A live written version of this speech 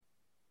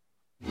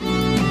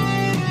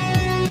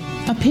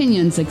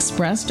Opinions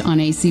expressed on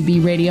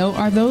ACB Radio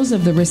are those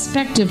of the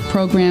respective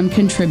program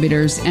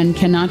contributors and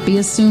cannot be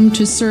assumed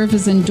to serve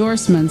as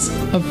endorsements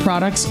of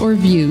products or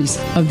views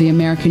of the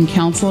American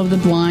Council of the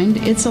Blind,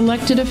 its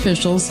elected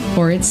officials,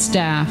 or its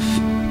staff.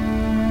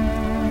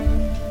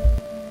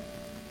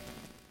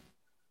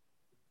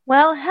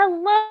 Well,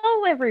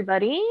 hello,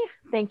 everybody.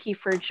 Thank you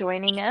for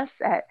joining us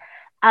at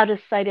Out of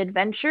Sight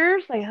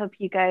Adventures. I hope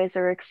you guys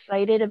are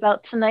excited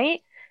about tonight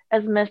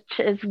as much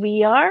as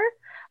we are.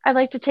 I'd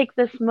like to take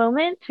this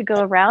moment to go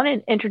around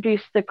and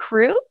introduce the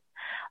crew.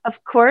 Of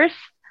course,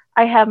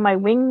 I have my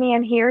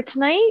wingman here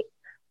tonight,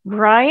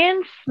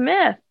 Brian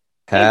Smith.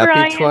 Happy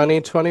Brian.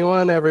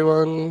 2021,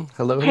 everyone.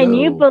 Hello. Can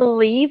you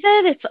believe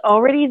it? It's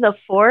already the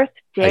fourth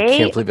day. I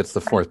can't believe it's the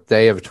fourth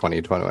day of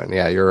 2021.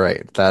 Yeah, you're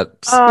right.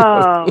 That's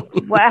Oh,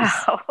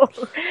 wow.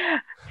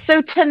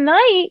 So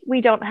tonight,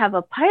 we don't have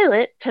a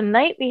pilot.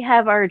 Tonight, we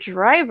have our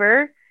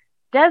driver,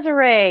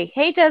 Desiree.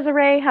 Hey,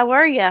 Desiree, how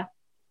are you?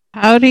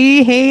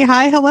 Howdy. Hey,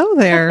 hi, hello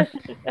there.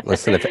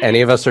 Listen, if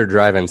any of us are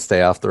driving,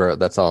 stay off the road.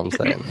 That's all I'm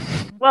saying.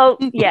 Well,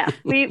 yeah.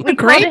 We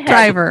Great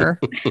driver.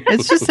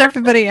 It's just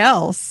everybody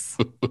else.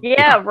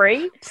 Yeah,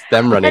 right? It's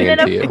them running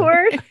into you. And then, of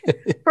course,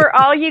 for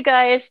all you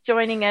guys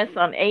joining us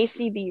on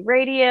ACB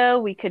Radio,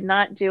 we could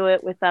not do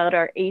it without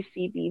our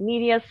ACB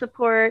media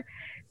support.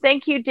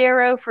 Thank you,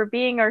 Darrow, for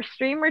being our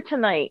streamer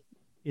tonight.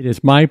 It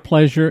is my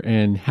pleasure,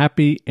 and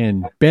happy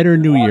and better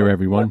New Year,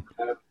 everyone.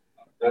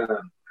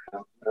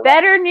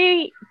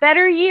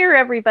 Better year,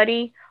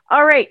 everybody.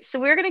 All right, so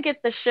we're going to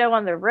get the show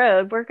on the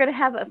road. We're going to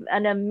have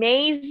an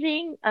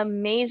amazing,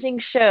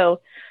 amazing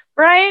show.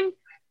 Brian,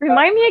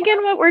 remind me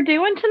again what we're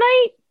doing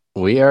tonight?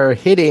 We are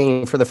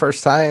hitting, for the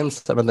first time,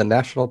 some of the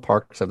national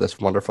parks of this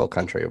wonderful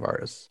country of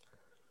ours.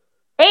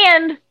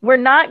 And we're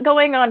not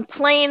going on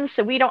planes,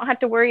 so we don't have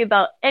to worry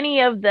about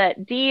any of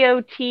that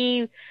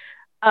DOT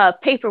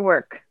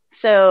paperwork.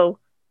 So,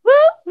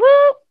 whoop,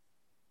 whoop.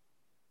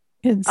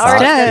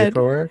 Instead,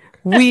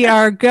 we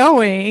are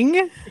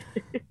going...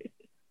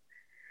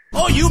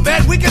 Oh, you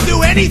bet we can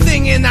do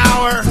anything in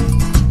our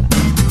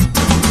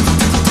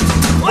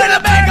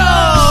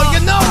Winnebago!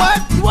 You know what?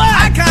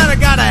 I kind of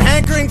got a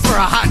hankering for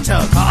a hot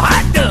tub. A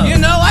hot tub? You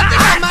know, I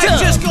think I might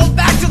just go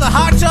back to the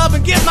hot tub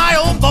and get my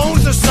old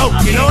bones a soak.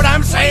 Okay. You know what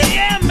I'm saying? Well,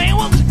 yeah, man.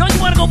 Well, don't you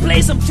want to go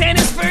play some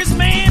tennis first,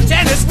 man?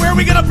 Tennis? Where are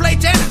we going to play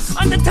tennis?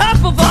 On the top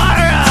of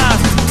our,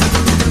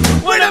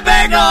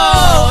 Winnebago!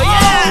 Oh,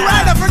 yeah! Oh,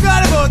 right, I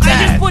forgot about that.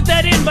 I just put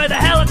that in by the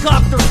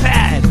helicopter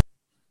pad.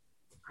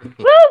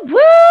 Woo,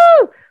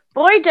 woo!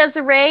 Boy,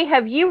 Desiree,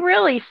 have you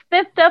really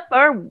spiffed up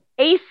our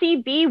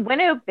ACB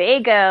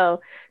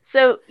Winnebago.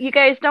 So you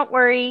guys don't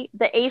worry.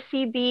 The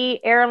ACB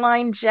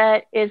airline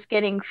jet is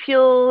getting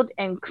fueled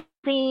and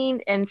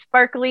cleaned and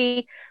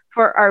sparkly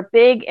for our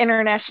big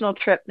international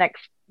trip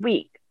next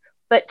week.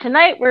 But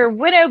tonight we're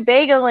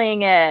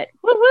Winnebagoing it.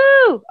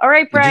 Woo-woo! All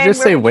right, Brian. Did you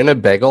just say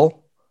Winnebago?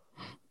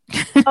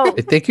 Oh.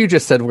 I think you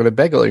just said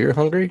Winnebago. You're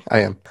hungry?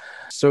 I am.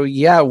 So,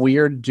 yeah, we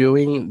are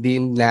doing the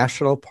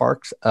national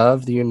parks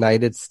of the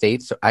United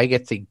States. So I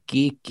get to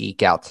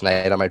geek out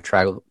tonight on my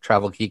travel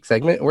geek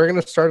segment. We're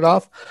going to start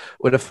off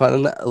with a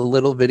fun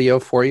little video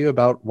for you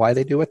about why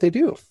they do what they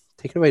do.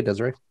 Take it away,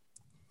 Desiree.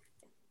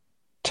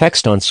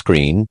 Text on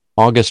screen,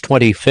 August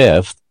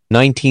 25th,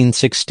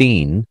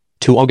 1916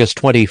 to August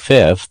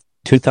 25th,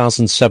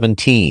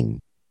 2017.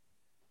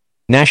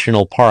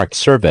 National Park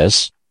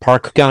Service.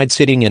 Park guide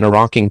sitting in a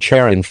rocking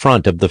chair in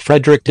front of the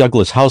Frederick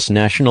Douglass House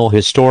National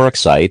Historic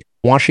Site,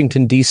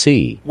 Washington,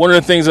 D.C. One of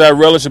the things that I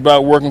relish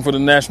about working for the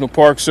National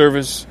Park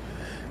Service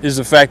is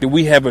the fact that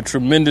we have a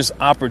tremendous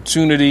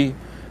opportunity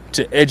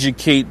to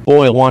educate.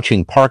 Boy,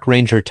 watching park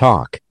ranger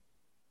talk.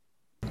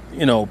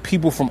 You know,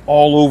 people from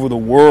all over the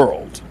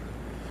world.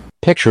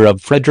 Picture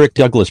of Frederick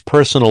Douglass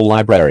Personal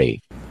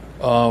Library.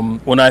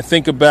 When I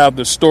think about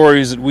the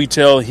stories that we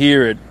tell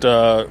here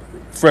at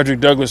Frederick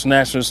Douglass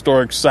National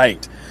Historic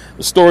Site,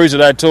 the stories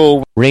that I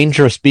told.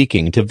 Ranger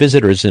speaking to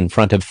visitors in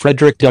front of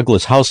Frederick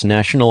Douglass House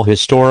National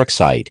Historic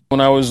Site.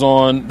 When I was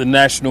on the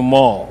National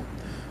Mall,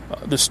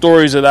 the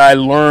stories that I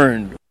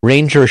learned.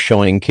 Ranger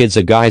showing kids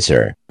a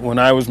geyser. When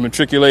I was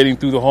matriculating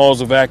through the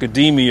halls of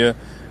academia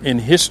in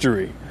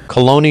history.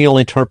 Colonial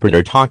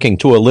interpreter talking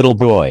to a little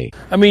boy.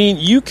 I mean,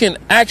 you can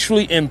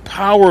actually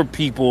empower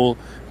people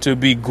to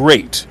be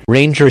great.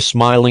 Ranger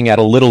smiling at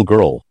a little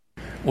girl.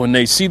 When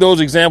they see those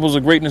examples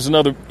of greatness in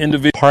other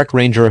individuals. Park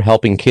ranger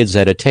helping kids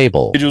at a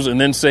table.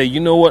 And then say, you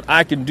know what,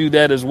 I can do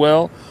that as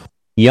well.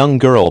 Young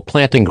girl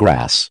planting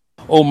grass.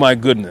 Oh my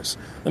goodness.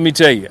 Let me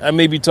tell you, I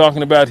may be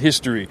talking about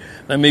history.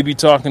 I may be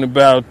talking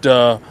about,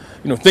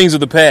 things of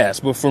the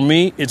past. But for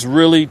me, it's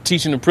really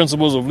teaching the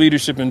principles of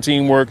leadership and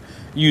teamwork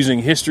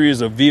using history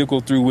as a vehicle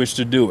through which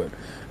to do it.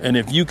 And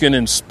if you can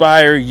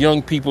inspire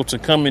young people to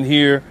come in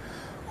here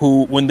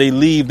who, when they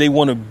leave, they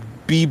want to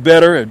be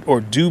better or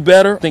do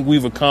better, I think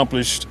we've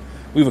accomplished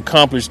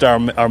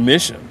our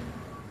mission.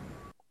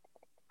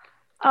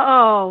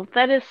 Oh,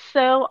 that is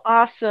so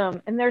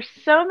awesome. And there's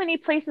so many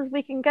places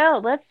we can go.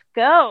 Let's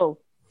go.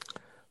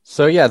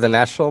 So, yeah, the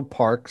national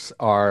parks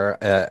are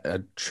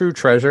a true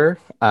treasure.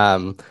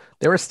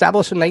 They were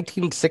established in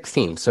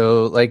 1916,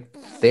 so like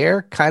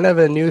they're kind of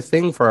a new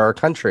thing for our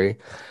country.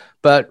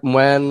 But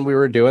when we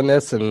were doing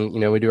this, and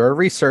we do our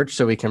research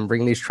so we can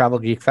bring these travel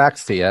geek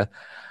facts to you.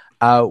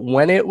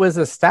 When it was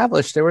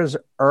established, there was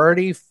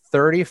already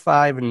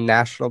 35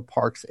 national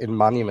parks and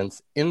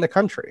monuments in the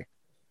country.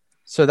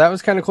 So that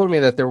was kind of cool to me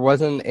that there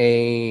wasn't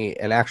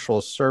an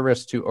actual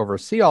service to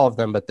oversee all of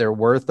them, but there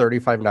were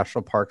 35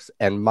 national parks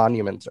and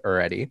monuments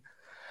already.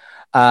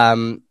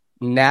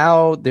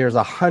 Now there's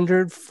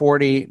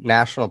 140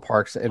 national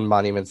parks and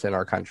monuments in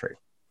our country.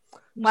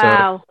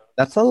 Wow. So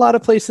that's a lot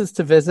of places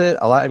to visit.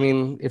 A lot. I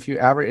mean, if you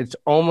average, it's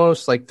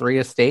almost like 3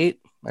 a state.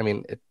 I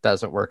mean, it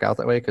doesn't work out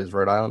that way because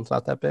Rhode Island's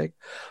not that big,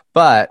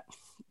 but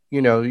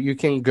you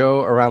can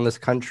go around this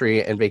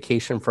country and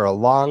vacation for a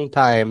long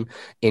time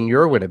in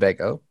your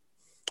Winnebago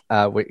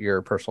with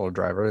your personal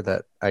driver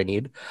that I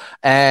need,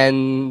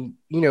 and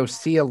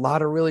see a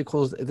lot of really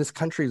cool. This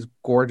country is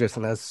gorgeous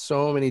and has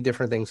so many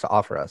different things to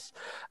offer us,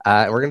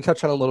 and we're going to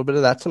touch on a little bit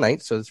of that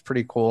tonight. So it's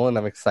pretty cool, and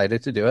I'm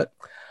excited to do it.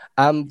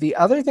 The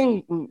other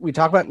thing, we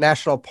talk about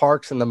national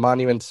parks and the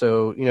monuments.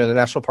 So, the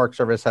National Park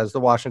Service has the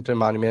Washington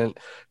Monument.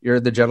 You're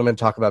the gentleman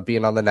talk about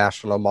being on the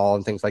National Mall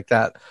and things like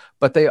that.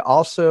 But they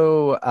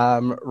also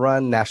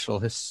run national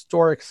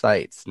historic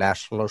sites,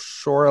 national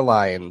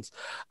shorelines,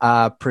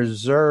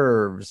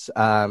 preserves.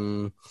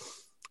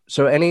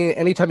 So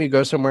anytime you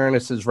go somewhere and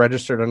it says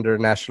registered under a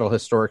National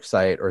Historic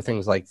Site or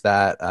things like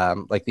that,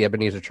 like the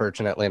Ebenezer Church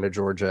in Atlanta,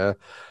 Georgia,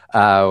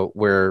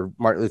 where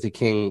Martin Luther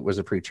King was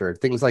a preacher,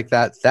 things like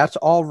that, that's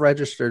all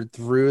registered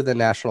through the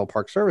National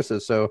Park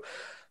Services. So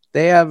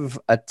they have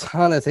a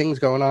ton of things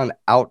going on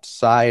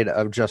outside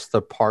of just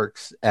the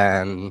parks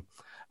and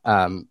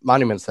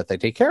monuments that they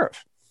take care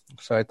of.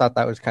 So I thought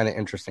that was kind of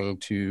interesting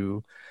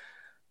to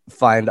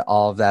find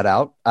all of that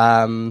out.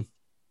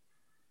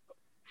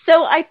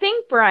 So I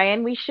think,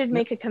 Brian, we should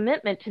make a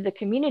commitment to the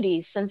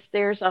community since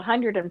there's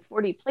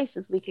 140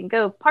 places we can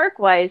go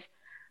park-wise.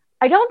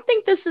 I don't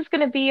think this is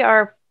going to be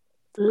our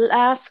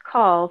last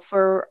call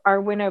for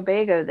our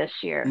Winnebago this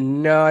year.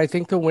 No, I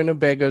think the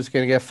Winnebago is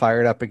going to get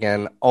fired up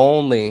again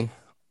only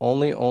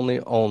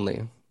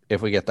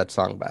if we get that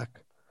song back.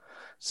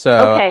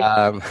 So,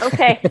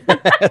 okay. we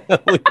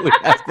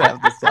have to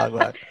have the song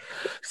back.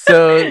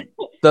 So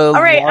all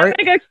right, I'm going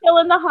to go chill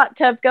in the hot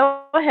tub.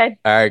 Go ahead.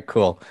 All right,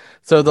 cool.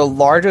 So the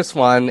largest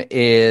one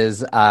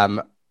is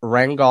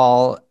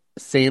Wrangell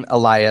St.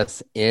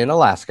 Elias in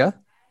Alaska.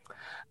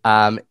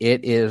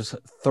 It is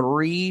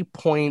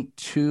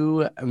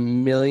 3.2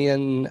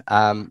 million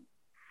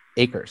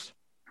acres.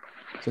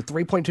 So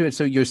 3.2.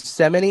 So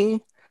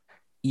Yosemite,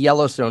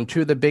 Yellowstone,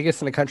 two of the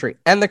biggest in the country,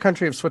 and the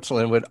country of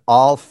Switzerland would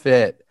all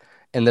fit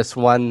in this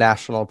one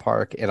national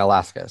park in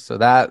Alaska. So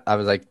that I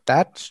was like,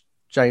 that's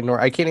ginormous.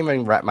 I can't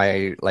even wrap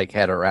my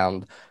head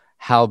around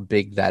how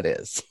big that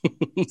is.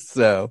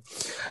 So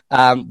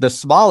the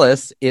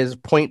smallest is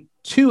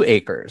 0.2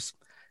 acres.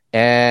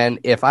 And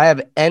if I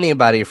have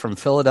anybody from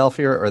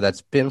Philadelphia or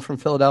that's been from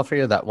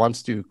Philadelphia that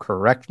wants to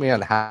correct me on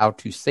how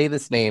to say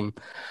this name,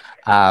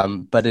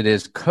 but it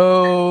is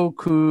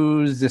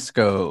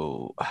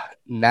Kosciuszko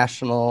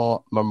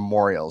National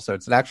Memorial. So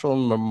it's an actual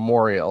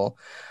memorial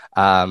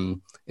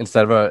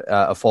instead of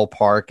a full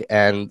park.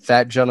 And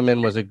that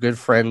gentleman was a good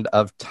friend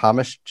of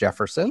Thomas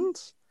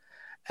Jefferson's.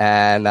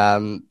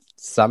 And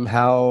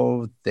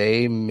somehow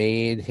they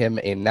made him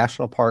a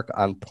national park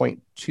on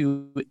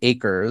 0.2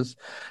 acres.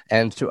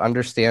 And to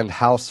understand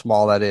how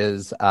small that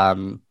is,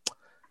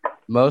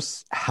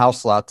 most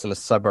house lots in the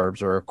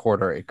suburbs are a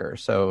quarter acre.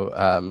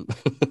 So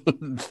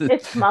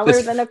it's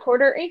smaller than a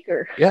quarter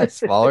acre. Yeah, it's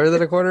smaller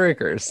than a quarter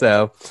acre.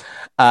 So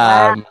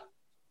Wow.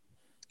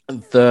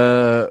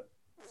 The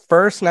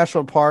first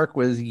national park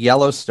was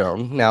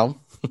Yellowstone. Now,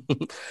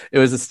 it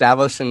was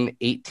established in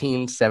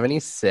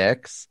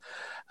 1876.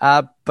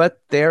 But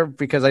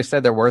because I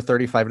said there were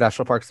 35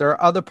 national parks, there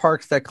are other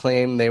parks that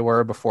claim they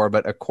were before.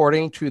 But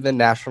according to the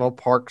National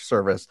Park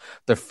Service,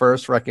 the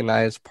first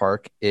recognized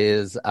park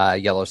is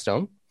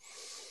Yellowstone.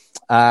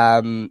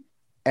 And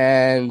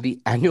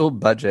the annual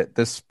budget,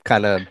 this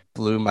kind of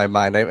blew my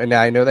mind.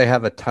 I know they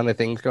have a ton of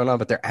things going on,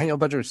 but their annual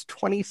budget was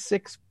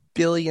 $26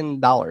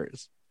 billion.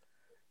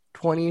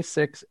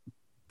 $26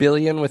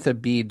 billion with a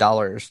B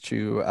dollars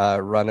to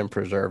run and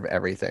preserve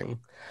everything.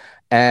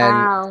 And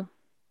Wow.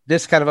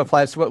 this kind of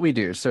applies to what we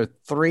do. So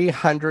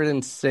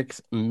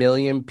 306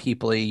 million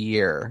people a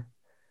year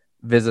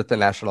visit the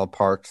national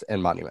parks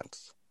and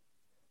monuments.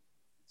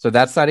 So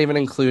that's not even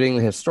including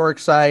the historic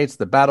sites,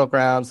 the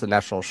battlegrounds, the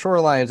national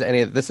shorelines,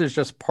 any of this is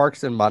just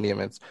parks and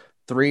monuments.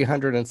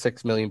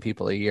 306 million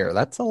people a year.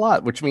 That's a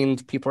lot, which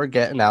means people are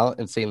getting out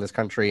and seeing this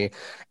country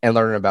and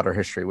learning about our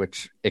history,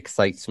 which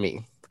excites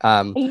me.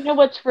 You know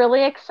what's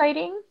really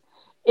exciting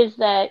is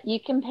that you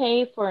can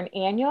pay for an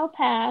annual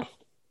pass,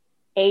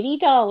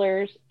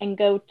 $80, and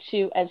go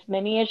to as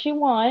many as you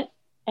want,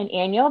 an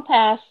annual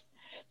pass.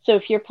 So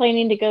if you're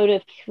planning to go to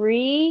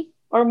 3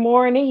 or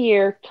more in a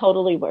year,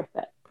 totally worth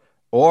it.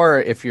 Or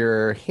if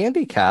you're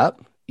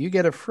handicapped, you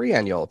get a free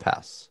annual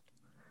pass,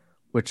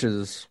 which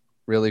is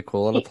really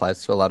cool and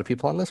applies to a lot of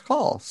people on this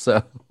call.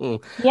 So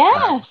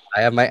Yes.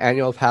 I have my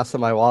annual pass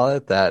in my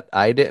wallet that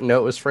I didn't know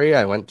it was free.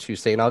 I went to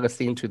St.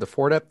 Augustine to the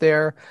fort up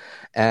there,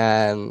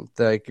 and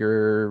like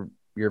you're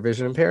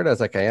vision impaired. I was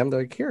like, I am.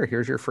 They're like,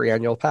 here's your free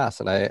annual pass,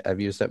 and I've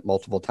used it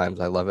multiple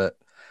times. I love it.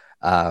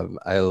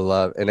 I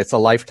love, and it's a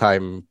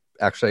lifetime.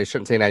 Actually, I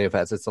shouldn't say an annual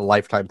pass. It's a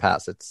lifetime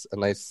pass. It's a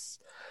nice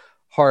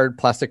hard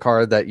plastic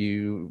card that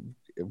you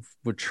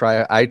would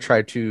try. I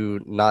try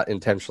to, not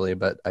intentionally,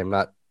 but I'm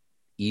not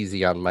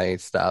easy on my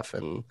stuff,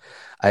 and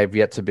I've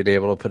yet to be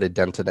able to put a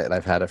dent in it, and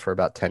I've had it for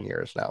about 10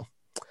 years now.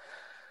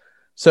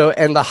 So,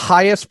 and the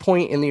highest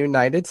point in the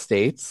United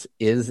States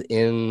is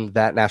in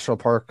that national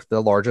park,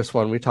 the largest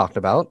one we talked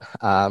about,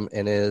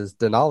 and is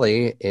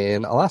Denali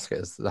in Alaska.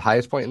 It's the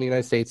highest point in the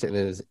United States, and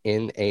it is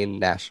in a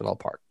national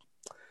park.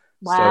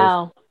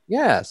 Wow. So,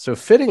 yeah, so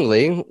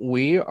fittingly,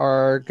 we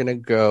are going to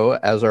go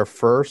as our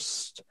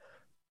first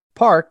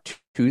park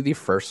to the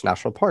first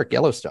national park,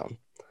 Yellowstone.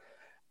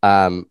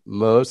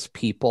 Most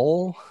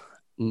people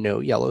know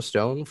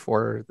Yellowstone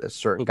for a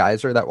certain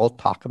geyser that we'll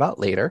talk about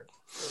later.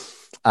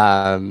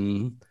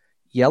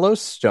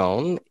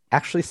 Yellowstone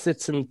actually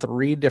sits in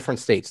 3 different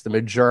states. The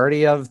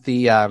majority of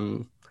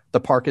the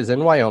park is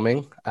in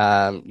Wyoming.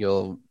 I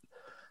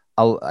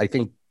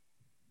think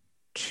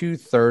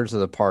 2/3 of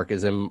the park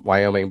is in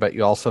Wyoming, but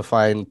you also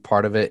find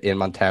part of it in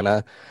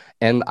Montana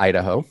and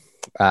Idaho.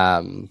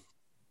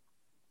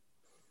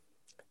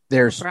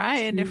 There's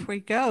Brian, if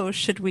we go,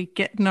 should we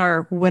get in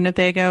our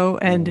Winnebago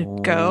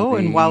and go?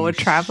 And while we're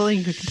traveling,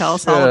 you can tell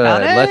us all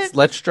about it.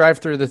 Let's drive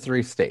through the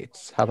 3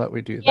 states. How about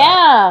we do that?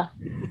 Yeah.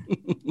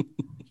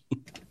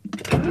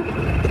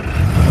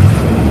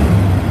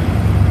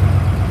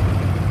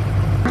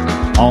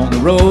 On the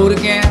road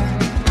again.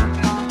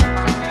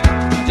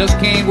 Just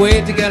can't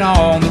wait to get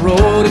on the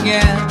road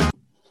again.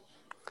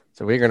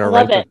 So we're gonna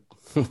rent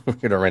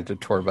a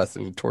tour bus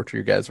and torture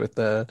you guys with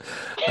a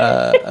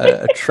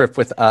trip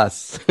with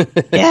us.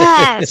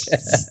 Yes.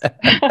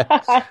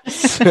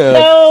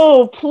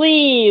 No,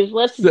 please,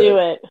 let's do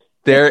it.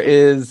 There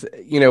is,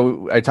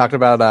 I talked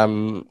about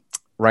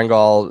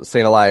Wrangell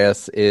St.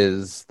 Elias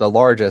is the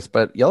largest,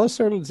 but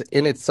Yellowstone's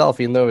in itself,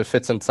 even though it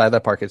fits inside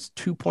that park, it's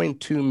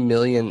 2.2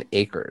 million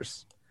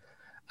acres.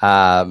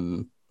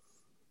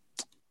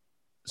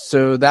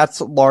 So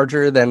that's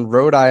larger than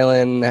Rhode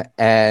Island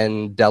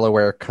and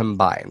Delaware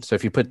combined. So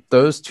if you put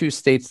those 2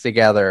 states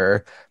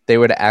together, they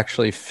would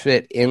actually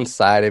fit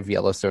inside of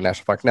Yellowstone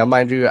National Park. Now,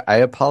 mind you, I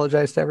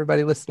apologize to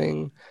everybody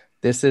listening.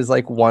 This is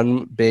like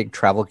one big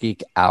travel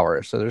geek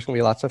hour. So there's going to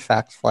be lots of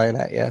facts flying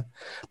at you.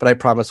 But I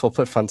promise we'll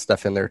put fun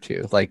stuff in there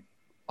too, like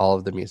all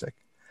of the music.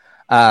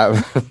 So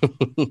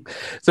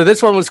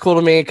this one was cool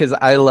to me because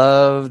I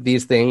love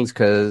these things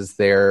because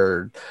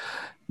they're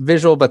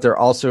visual, but they're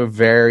also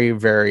very,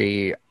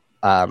 very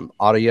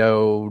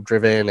audio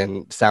driven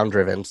and sound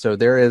driven. So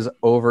there is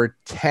over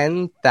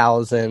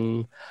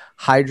 10,000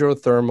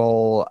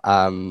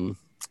 hydrothermal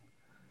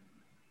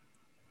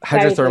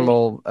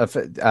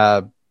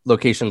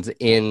locations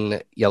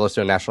in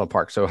Yellowstone National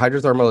Park. So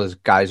hydrothermal is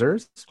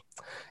geysers.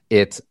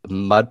 It's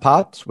mud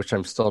pots, which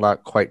I'm still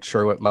not quite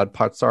sure what mud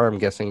pots are. I'm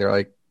guessing they're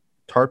like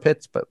tar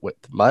pits, but with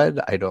mud.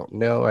 I don't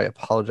know. I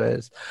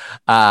apologize.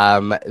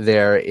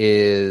 There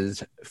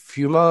is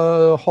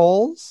fuma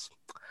holes.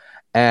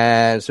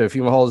 And so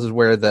fuma holes is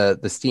where the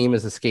steam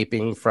is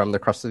escaping from the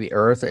crust of the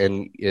earth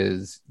and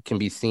can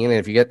be seen. And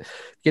if you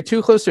get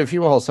too close to a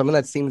fuma hole, some of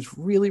that steam's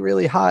really,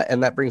 really hot.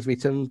 And that brings me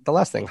to the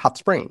last thing, hot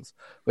springs,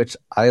 which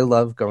I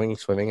love going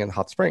swimming in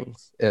hot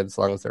springs as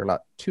long as they're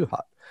not too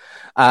hot.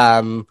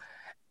 And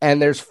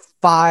there's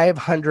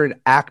 500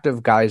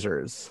 active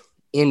geysers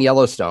in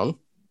Yellowstone,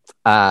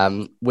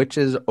 which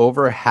is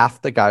over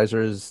half the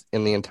geysers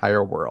in the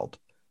entire world,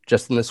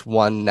 just in this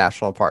one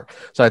national park.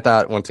 So I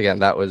thought, once again,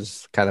 that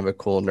was kind of a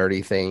cool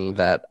nerdy thing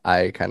that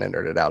I kind of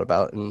nerded out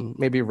about and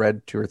maybe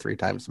read 2 or 3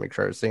 times to make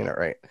sure I was saying it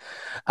right.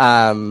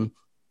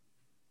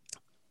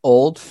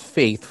 Old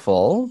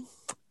Faithful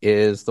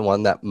is the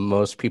one that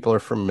most people are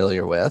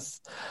familiar with.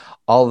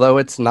 Although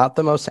it's not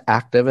the most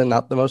active and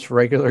not the most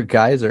regular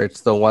geyser,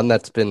 it's the one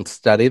that's been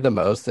studied the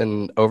most.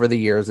 And over the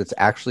years, it's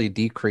actually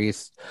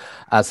decreased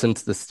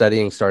since the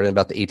studying started in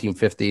about the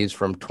 1850s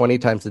from 20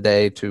 times a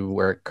day to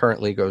where it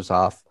currently goes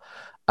off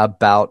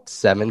about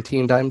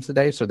 17 times a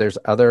day. So there's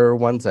other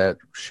ones that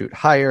shoot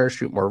higher,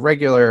 shoot more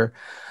regular.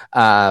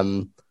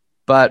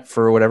 But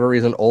for whatever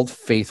reason, Old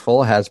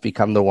Faithful has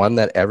become the one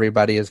that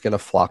everybody is going to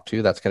flock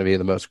to. That's going to be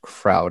the most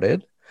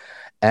crowded.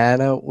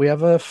 And we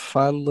have a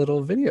fun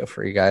little video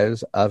for you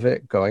guys of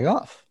it going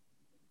off.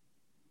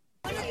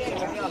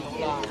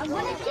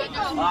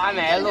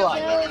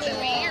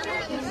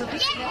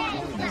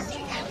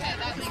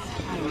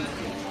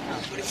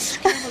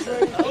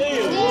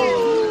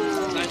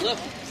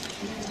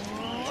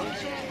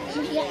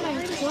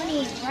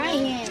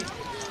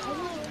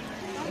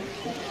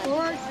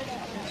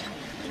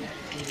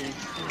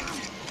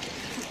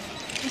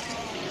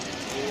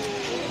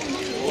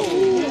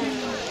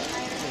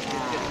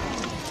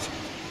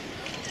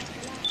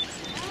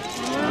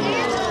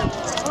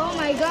 Oh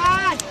my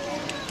God!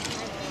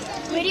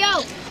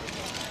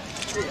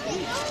 Oh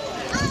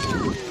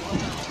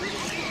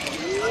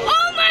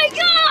my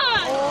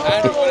god!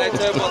 I know what I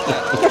tell about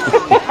that.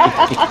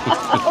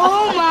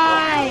 Oh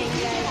my!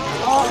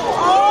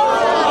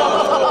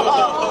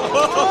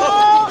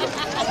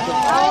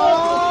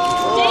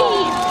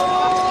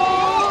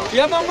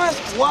 Yeah, mamas.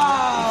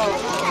 Wow.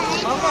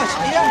 Mamas,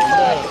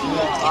 yeah.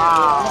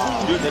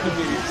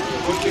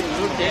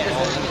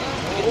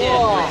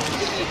 Wow.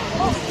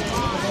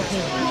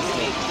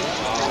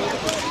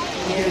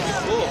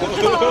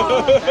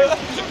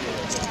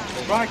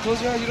 Brian,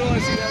 close your eyes. You don't want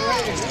to see that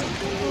right.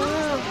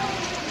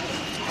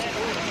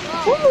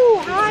 Woo,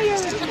 higher!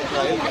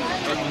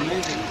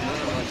 Amazing.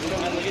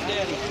 Look at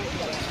Daddy.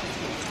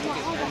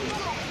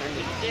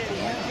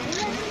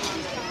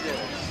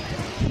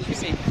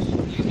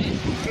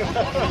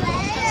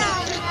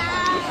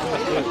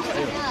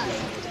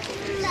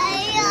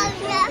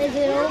 Is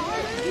it over?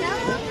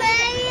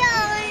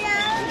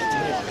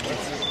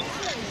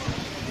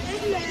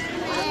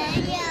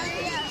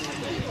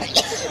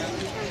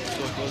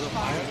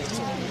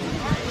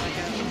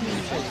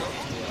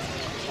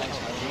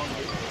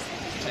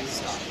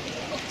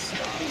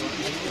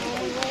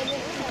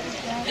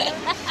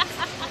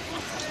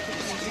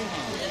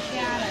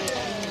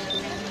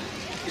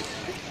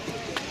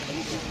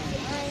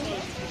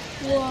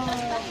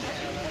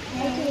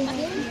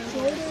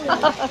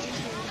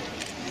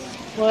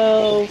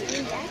 Whoa.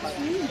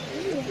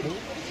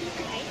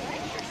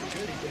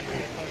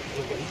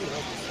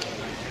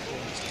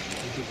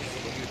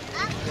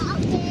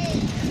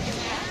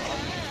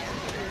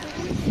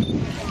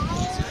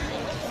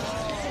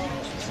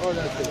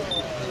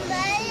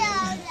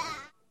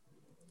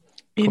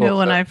 You know,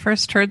 when I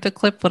first heard the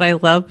clip, what I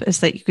love is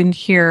that you can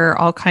hear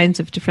all kinds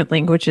of different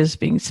languages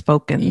being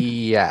spoken.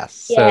 Yes.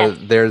 So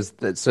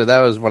so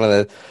that was one of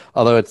the,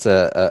 although it's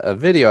a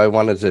video, I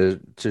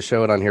wanted to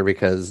show it on here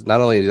because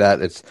not only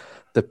that, it's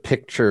the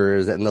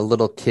pictures and the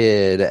little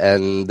kid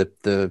and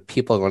the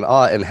people going,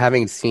 oh, and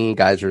having seen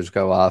geysers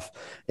go off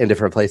in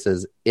different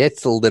places,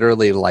 it's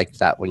literally like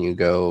that when you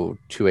go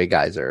to a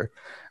geyser.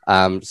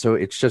 So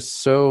it's just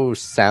so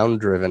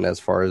sound driven as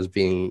far as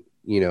being,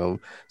 you know,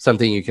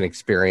 something you can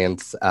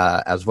experience,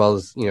 as well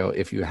as, you know,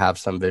 if you have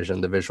some vision,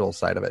 the visual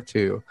side of it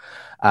too.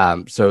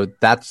 So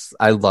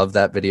I love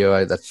that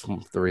video. That's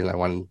the reason I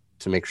wanted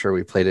to make sure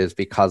we played it, is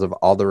because of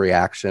all the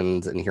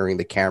reactions and hearing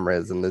the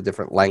cameras and the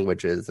different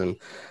languages. And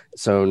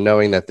so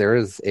knowing that there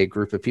is a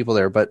group of people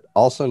there, but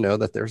also know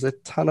that there's a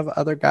ton of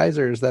other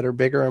geysers that are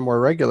bigger and more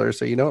regular.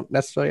 So you don't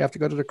necessarily have to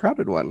go to the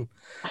crowded one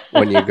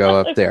when you go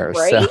up there.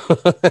 Right? So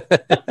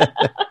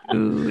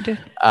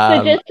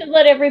just to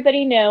let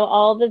everybody know,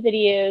 all the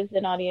videos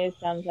and audio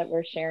sounds that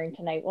we're sharing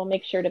tonight, we'll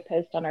make sure to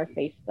post on our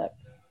Facebook.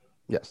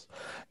 Yes.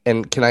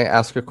 And can I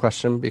ask a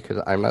question, because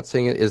I'm not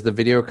seeing it? Is the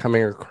video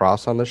coming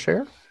across on the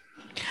share?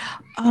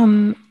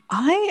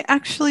 I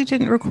actually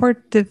didn't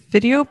record the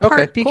video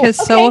part because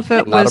some of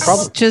it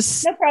was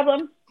just no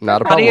problem.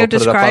 Not a problem. Audio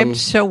described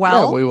so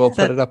well. Yeah, we will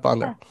put it up on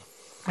there.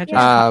 I just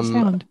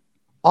sound.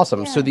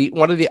 Awesome. So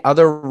one of the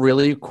other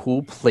really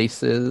cool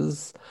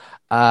places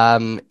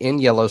in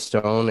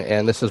Yellowstone,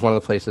 and this is one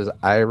of the places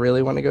I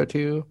really want to go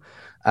to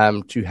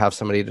have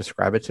somebody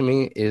describe it to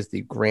me, is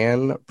the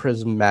Grand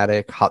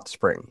Prismatic Hot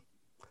Spring.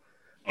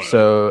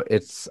 So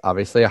it's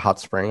obviously a hot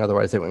spring,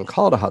 otherwise they wouldn't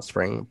call it a hot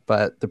spring.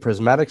 But the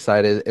prismatic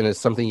side is, and it's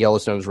something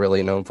Yellowstone is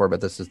really known for,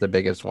 but this is the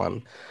biggest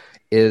one,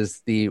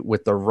 is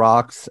with the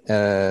rocks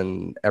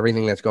and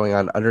everything that's going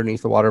on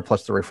underneath the water,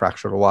 plus the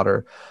refraction of the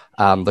water.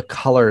 The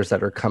colors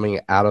that are coming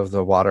out of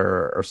the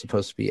water are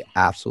supposed to be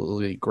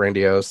absolutely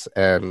grandiose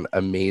and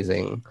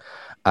amazing.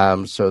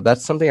 So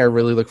that's something I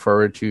really look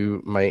forward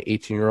to. My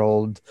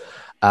 18-year-old,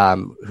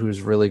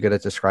 who's really good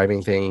at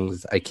describing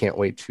things, I can't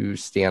wait to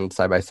stand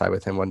side by side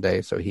with him one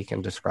day so he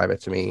can describe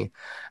it to me.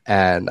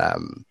 And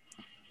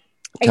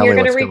you're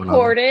going to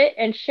record it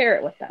and share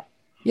it with us.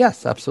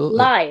 Yes, absolutely.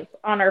 Live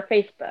on our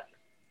Facebook.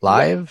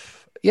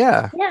 Live?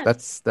 Yeah.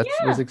 That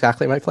was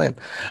exactly my plan.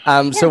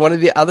 So one of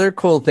the other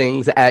cool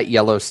things at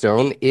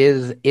Yellowstone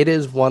is it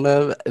is one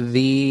of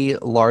the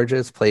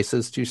largest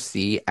places to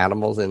see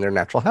animals in their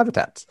natural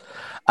habitats.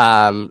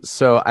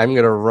 So I'm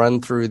going to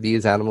run through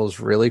these animals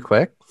really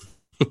quick.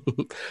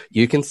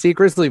 You can see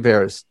grizzly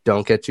bears.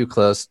 Don't get too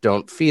close.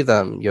 Don't feed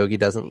them. Yogi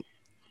doesn't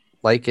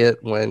like it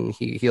when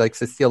he likes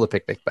to steal the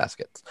picnic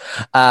baskets.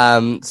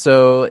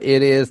 So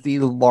it is the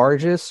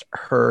largest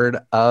herd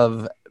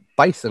of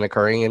bison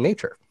occurring in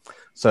nature.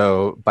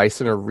 So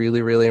bison are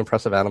really, really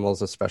impressive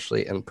animals,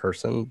 especially in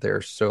person.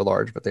 They're so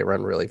large, but they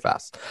run really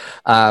fast.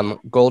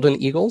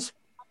 Golden eagles,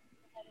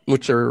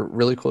 which are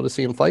really cool to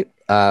see in flight.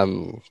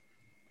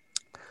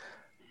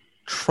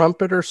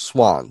 Trumpeter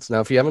swans.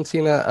 Now, if you haven't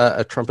seen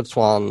a trumpet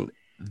swan,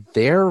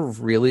 they're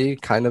really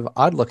kind of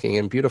odd looking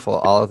and beautiful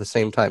all at the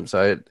same time.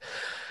 So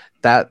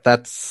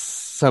that's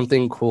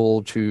something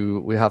cool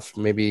we have to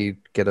maybe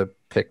get a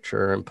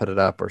picture and put it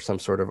up, or some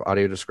sort of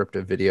audio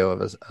descriptive video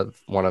of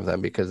one of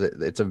them, because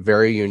it's a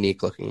very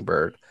unique looking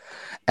bird.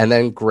 And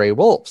then gray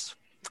wolves.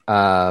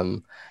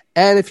 And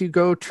if you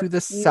go to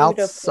the south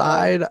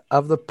side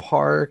of the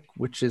park,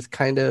 which is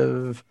kind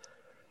of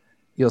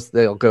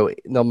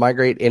they'll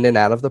migrate in and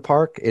out of the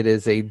park. It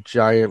is a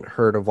giant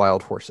herd of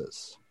wild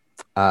horses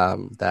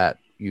that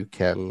you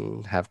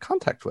can have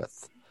contact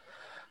with.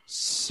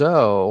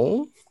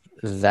 So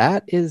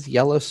that is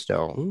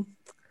Yellowstone.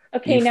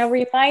 Okay, now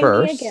remind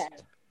me again.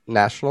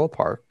 National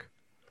park.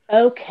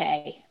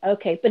 Okay,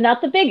 but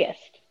not the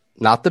biggest.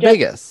 Not the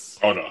biggest.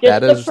 Oh no,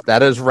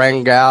 that is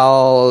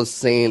Wrangell,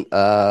 Saint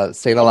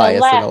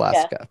Elias in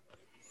Alaska.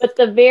 But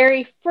the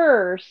very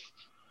first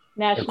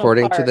national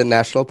according park, to the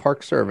National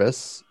Park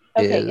Service,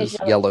 is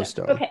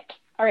Yellowstone. Okay,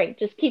 all right,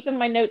 just keeping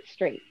my notes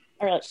straight.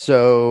 All right.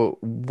 So,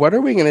 what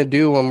are we going to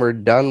do when we're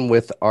done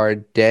with our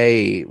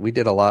day? We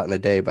did a lot in a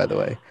day, by the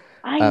way.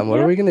 What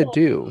are we going to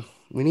do?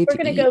 We're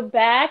going to go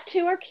back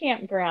to our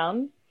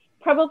campground,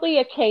 probably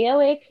a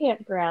KOA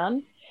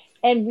campground,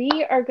 and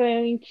we are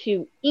going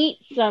to eat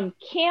some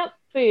camp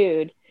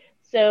food.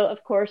 So,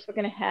 of course, we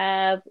can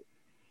have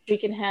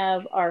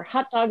our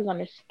hot dogs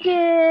on a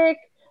stick.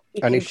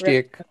 On a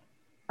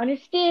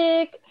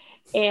stick,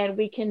 and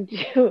we can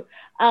do.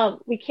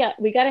 We got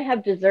to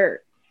have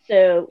dessert.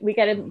 So we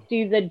got to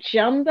do the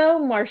jumbo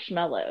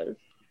marshmallows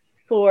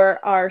for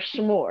our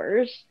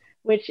s'mores.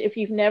 Which, if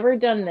you've never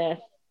done this,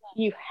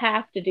 you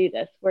have to do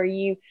this. Where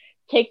you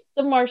take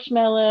the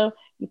marshmallow,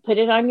 you put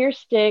it on your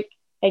stick,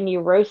 and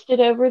you roast it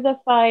over the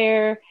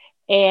fire,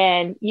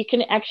 and you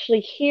can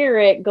actually hear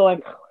it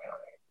going,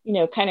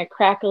 kind of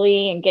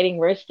crackly and getting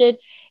roasted.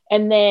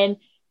 And then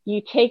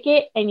you take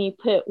it and you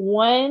put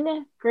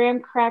 1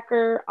 graham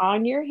cracker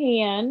on your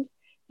hand.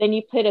 Then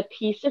you put a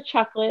piece of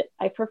chocolate.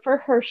 I prefer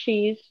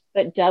Hershey's,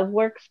 but Dove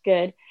works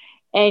good.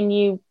 And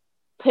you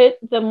put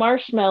the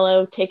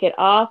marshmallow, take it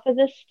off of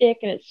the stick,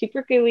 and it's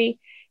super gooey.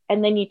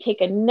 And then you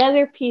take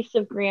another piece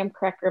of graham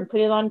cracker and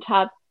put it on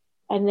top.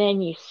 And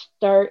then you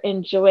start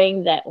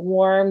enjoying that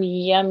warm,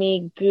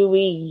 yummy,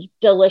 gooey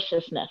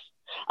deliciousness.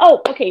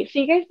 Oh, okay. So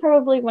you guys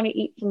probably want to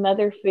eat some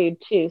other food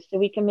too. So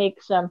we can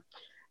make some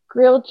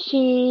grilled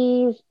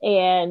cheese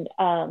and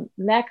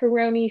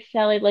macaroni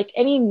salad. Like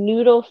any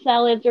noodle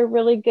salads are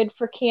really good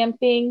for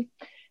camping.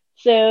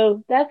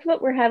 So that's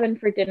what we're having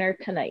for dinner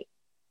tonight.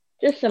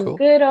 Just some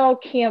good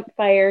old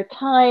campfire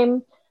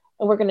time.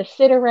 And we're going to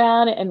sit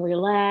around and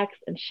relax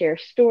and share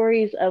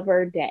stories of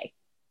our day.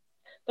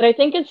 But I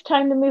think it's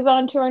time to move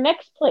on to our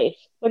next place.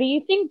 What do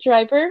you think,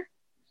 driver?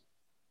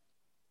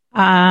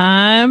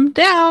 I'm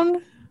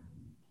down.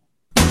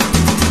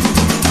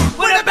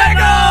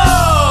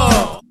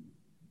 Winnebago!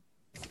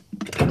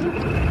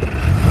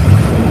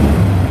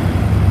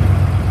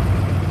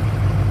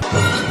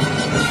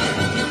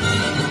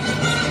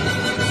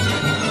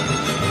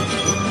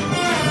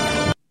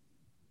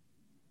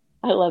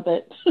 I love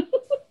it.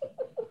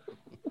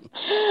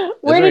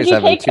 Where did you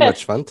take us? Too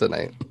much fun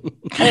tonight.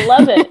 I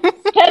love it.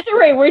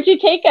 Desiree, where'd you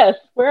take us?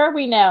 Where are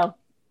we now?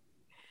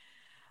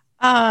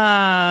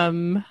 I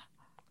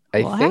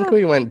think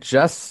we went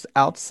just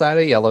outside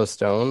of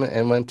Yellowstone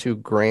and went to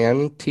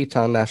Grand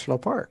Teton National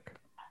Park.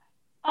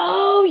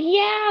 Oh,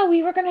 yeah.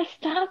 We were going to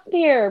stop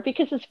there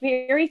because it's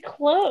very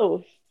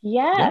close.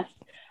 Yes.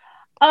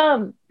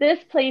 Yeah. This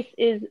place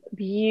is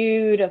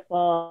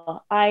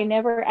beautiful. I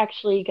never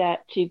actually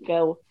got to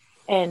go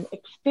and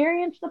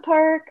experience the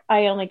park.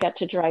 I only got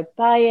to drive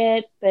by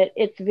it, but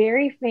it's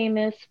very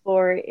famous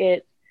for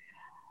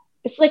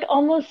it's like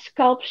almost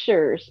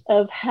sculptures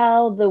of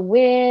how the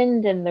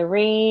wind and the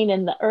rain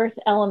and the earth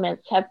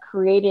elements have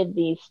created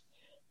these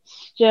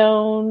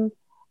stone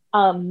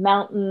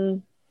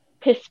mountain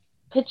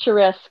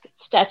picturesque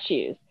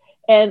statues.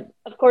 And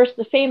of course,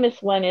 the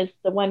famous one is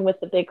the one with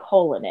the big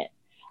hole in it.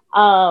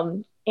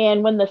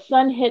 And when the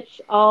sun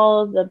hits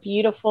all the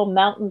beautiful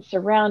mountains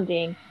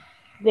surrounding,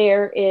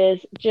 there is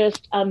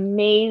just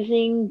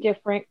amazing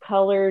different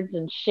colors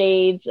and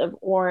shades of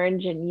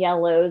orange and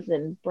yellows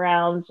and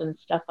browns and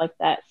stuff like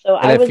that. So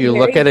if you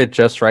look at it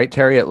just right,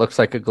 Terry, it looks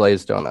like a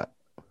glazed donut.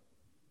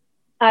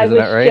 Isn't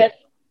that right?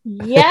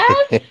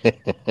 Yes.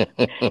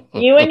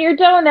 You and your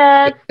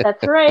donuts.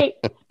 That's right.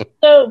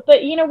 So,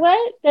 but you know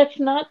what? That's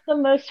not the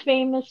most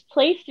famous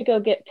place to go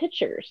get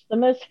pictures. The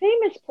most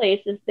famous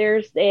place is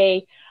there's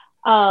a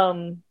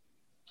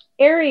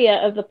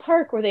area of the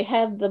park where they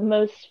have the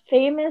most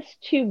famous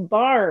 2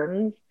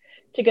 barns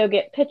to go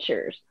get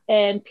pictures.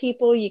 And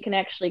you can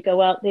actually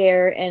go out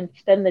there and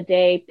spend the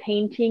day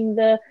painting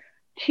the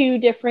 2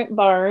 different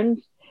barns.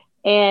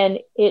 And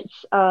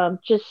it's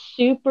just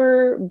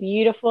super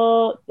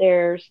beautiful.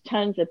 There's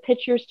tons of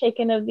pictures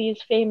taken of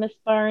these famous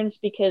barns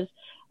because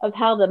of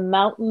how the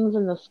mountains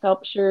and the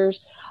sculptures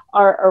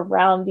are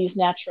around these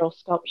natural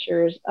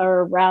sculptures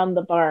are around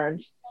the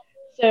barns.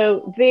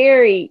 So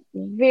very,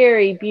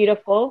 very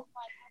beautiful.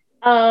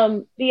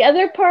 The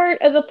other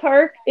part of the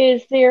park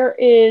is there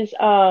is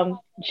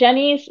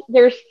Jenny's.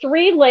 There's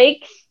 3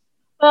 lakes.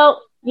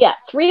 Well, yeah,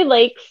 3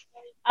 lakes.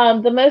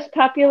 The most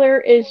popular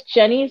is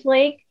Jenny's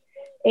Lake.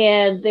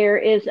 And there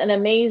is an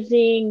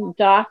amazing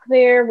dock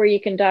there where you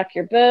can dock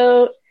your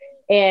boat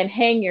and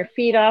hang your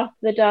feet off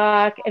the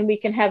dock, and we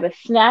can have a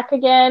snack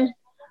again.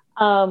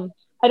 I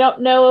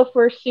don't know if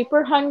we're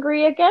super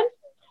hungry again.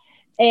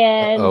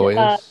 And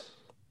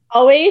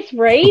always,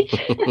 right?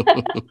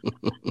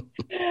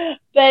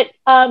 But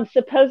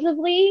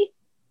supposedly,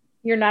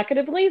 you're not going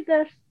to believe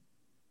this,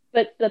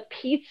 but the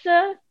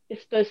pizza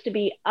is supposed to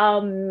be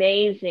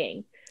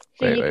amazing.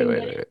 So you can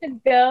get it to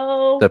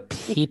go. The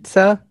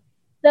pizza?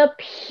 The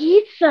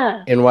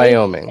pizza. In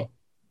Wyoming.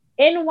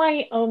 In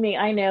Wyoming,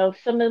 I know.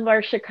 Some of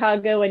our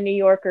Chicago and New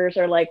Yorkers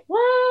are like,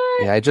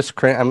 what? Yeah,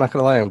 I'm not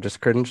going to lie. I'm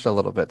just cringed a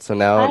little bit. So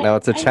now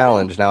it's a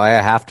challenge. Now I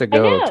have to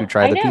go to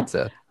try the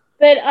pizza.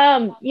 But,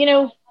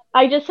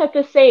 I just have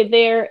to say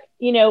there,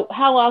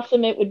 how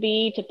awesome it would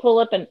be to pull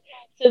up. And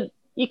so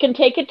you can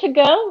take it to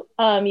go.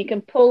 You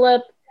can pull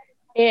up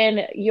in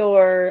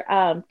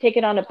take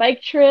it on a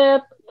bike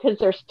trip because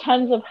there's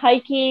tons of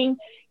hiking.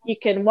 You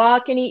can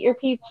walk and eat your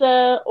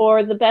pizza,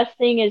 or the best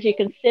thing is you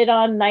can sit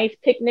on nice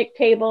picnic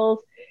tables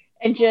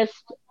and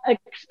just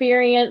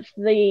experience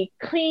the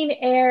clean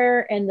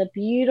air and the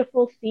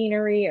beautiful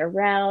scenery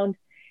around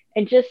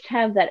and just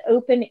have that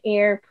open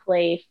air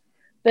place.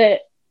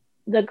 But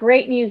the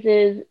great news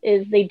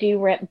is they do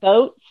rent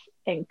boats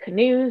and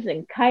canoes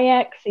and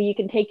kayaks, so you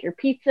can take your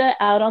pizza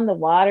out on the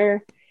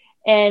water.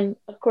 And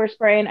of course,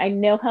 Brian, I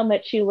know how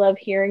much you love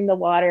hearing the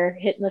water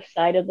hitting the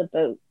side of the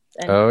boat.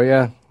 Oh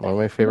yeah, one of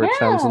my favorite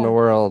sounds in the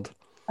world.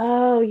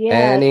 Oh yeah.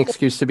 Any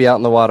excuse to be out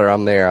in the water,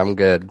 I'm there. I'm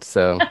good.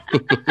 So.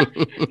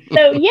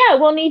 So yeah,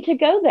 we'll need to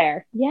go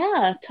there.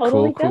 Yeah,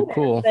 totally go there.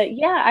 Cool. But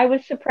yeah, I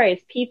was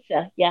surprised.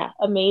 Pizza, yeah,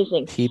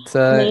 amazing.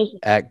 Pizza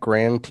at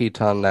Grand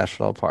Teton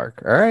National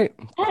Park. All right,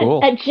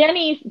 cool. At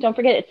Jenny's, don't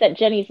forget it's at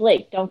Jenny's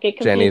Lake. Don't get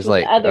confused Jenny's with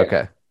Lake. the other.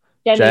 Okay.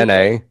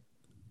 Jenny.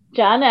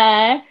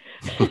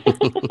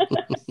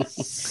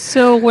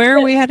 So where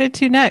are we headed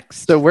to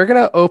next? So we're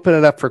going to open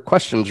it up for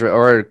questions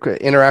or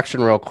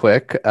interaction real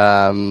quick.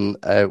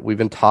 We've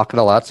been talking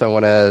a lot, so I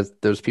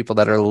want those people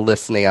that are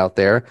listening out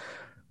there,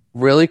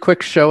 really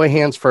quick show of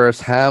hands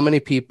first. How many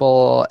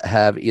people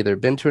have either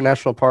been to a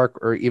national park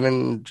or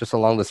even just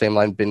along the same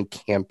line been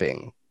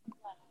camping?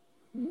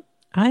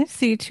 I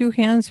see 2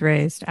 hands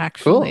raised,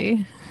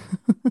 actually.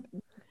 Cool.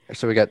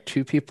 So we got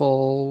 2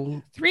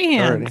 people. 3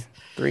 hands. Already.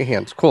 3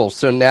 hands. Cool.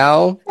 So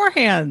now 4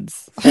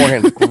 hands. 4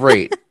 hands.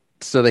 Great.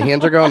 So the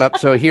hands are going up.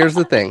 So here's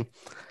the thing.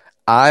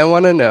 I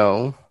want to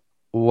know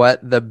what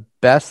the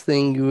best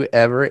thing you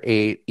ever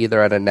ate,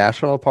 either at a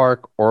national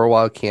park or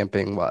while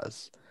camping,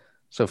 was.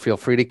 So feel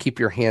free to keep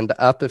your hand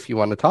up if you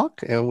want to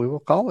talk, and we will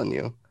call on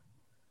you.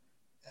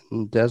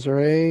 And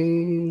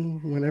Desiree,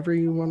 whenever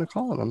you want to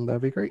call on them,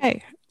 that'd be great.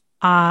 Hey,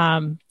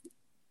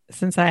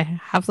 since I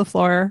have the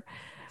floor,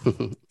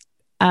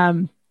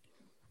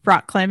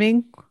 rock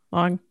climbing.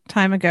 Long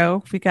time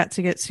ago, we got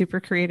to get super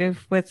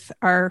creative with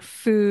our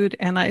food,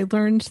 and I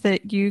learned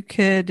that you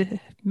could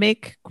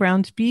make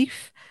ground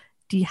beef,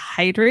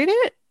 dehydrate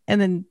it,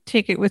 and then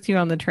take it with you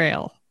on the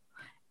trail.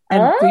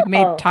 And we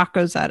made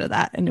tacos out of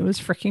that, and it was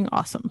freaking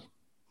awesome.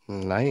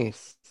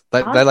 Nice.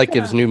 That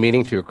gives new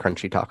meaning to a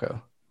crunchy taco.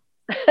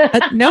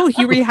 No,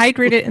 you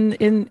rehydrate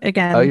it in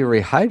again. Oh, you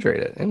rehydrate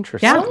it.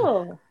 Interesting. Yeah.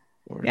 Oh.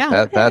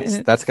 Yeah.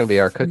 That's going to be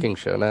our cooking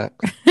show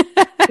next.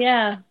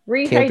 Yeah,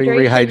 camping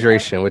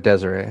rehydration with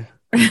Desiree.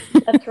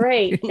 That's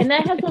right, and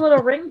that has a little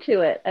ring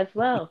to it as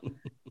well.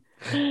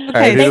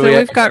 Okay, so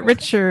we've got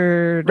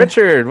Richard.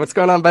 Richard, what's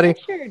going on, buddy?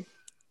 Richard.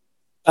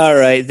 All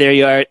right, there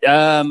you are.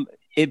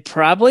 It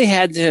probably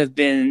had to have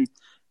been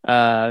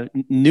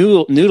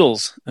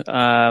noodles,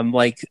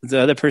 like the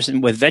other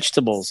person with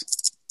vegetables.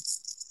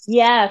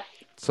 Yes.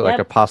 So like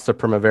a pasta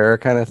primavera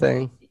kind of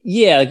thing.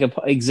 Yeah,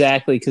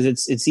 exactly, because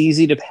it's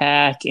easy to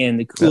pack in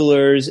the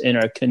coolers in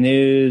our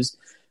canoes.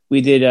 We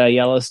did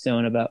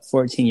Yellowstone about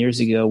 14 years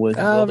ago with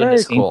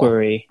Wilderness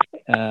Inquiry.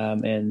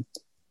 And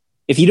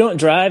if you don't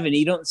drive and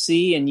you don't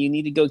see and you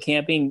need to go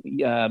camping,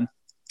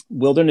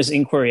 Wilderness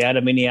Inquiry out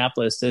of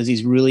Minneapolis does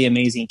these really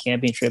amazing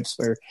camping trips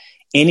for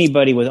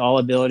anybody with all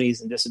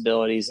abilities and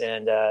disabilities.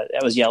 And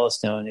that was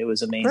Yellowstone. It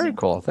was amazing. Very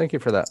cool. Thank you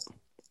for that.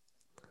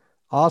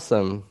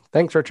 Awesome.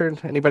 Thanks, Richard.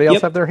 Anybody else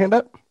have their hand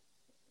up?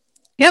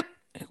 Yep.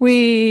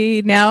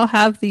 We now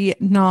have the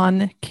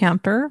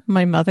non-camper,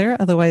 my mother,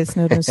 otherwise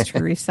known as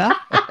Teresa.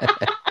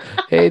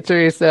 Hey,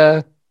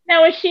 Teresa.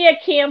 Now, is she a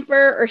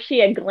camper or is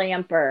she a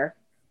glamper?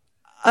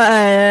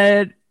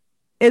 As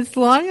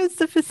long as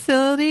the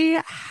facility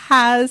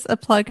has a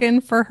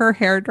plug-in for her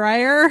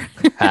hairdryer.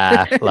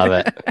 Love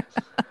it.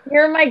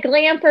 You're my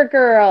glamper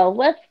girl.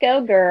 Let's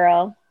go,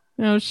 girl.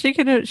 No,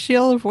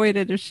 she'll avoid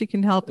it if she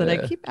can help it.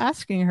 I keep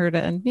asking her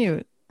to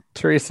unmute.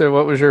 Teresa,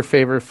 what was your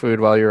favorite food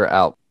while you were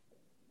out?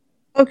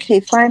 Okay,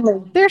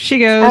 finally. There she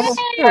goes.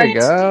 There you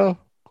go.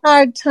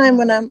 Hard time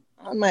when I'm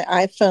on my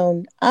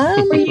iPhone.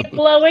 Were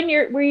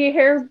you were you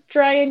hair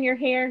drying your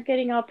hair,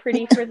 getting all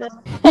pretty for them?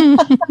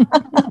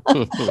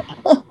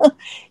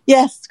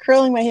 Yes,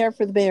 curling my hair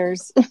for the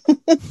bears.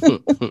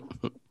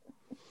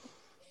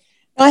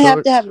 I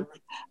have to have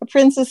a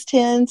princess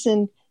tent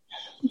and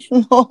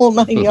the whole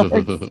 9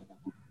 yards.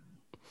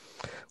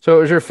 So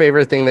what was your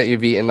favorite thing that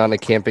you've eaten on a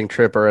camping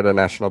trip or at a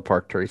national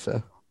park,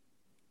 Teresa?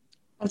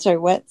 I'm sorry,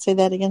 what? Say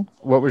that again.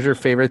 What was your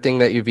favorite thing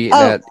that you've eaten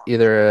at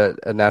either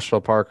a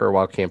national park or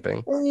while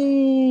camping?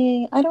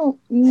 okay. I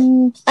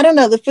don't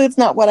know. The food's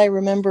not what I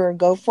remember or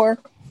go for.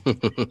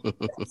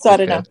 So I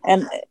don't know.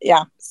 And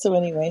yeah. So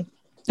anyway.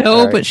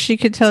 No, but she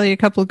could tell you a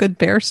couple of good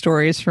bear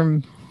stories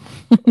from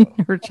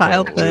her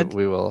childhood.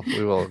 We will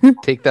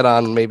take that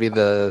on maybe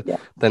the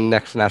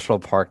next national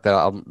park. That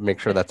I'll make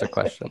sure that's a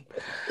question.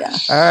 Yeah.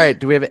 All right.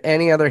 Do we have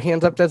any other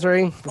hands up,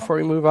 Desiree, before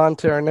we move on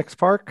to our next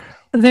park?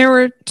 There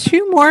were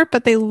two more,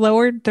 but they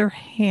lowered their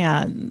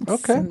hands.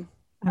 Okay.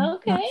 I'm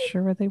not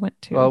sure where they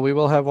went to. Well, we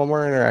will have one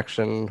more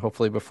interaction,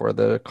 hopefully, before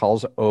the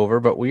call's over,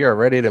 but we are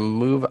ready to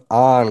move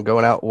on.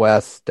 Going out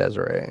west,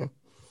 Desiree.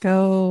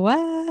 Go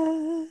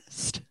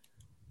west.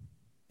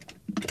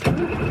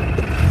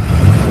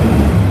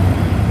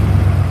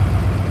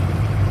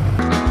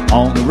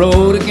 On the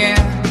road again.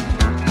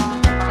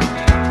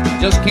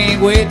 Just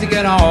can't wait to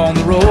get on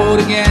the road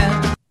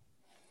again.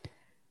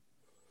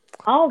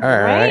 All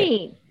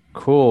right.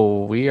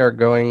 Cool. We are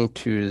going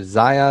to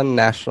Zion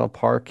National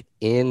Park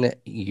in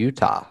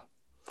Utah.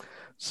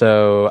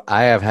 So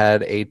I have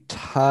had a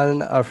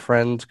ton of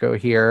friends go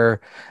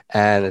here,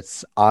 and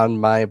it's on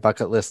my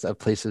bucket list of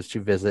places to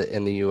visit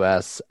in the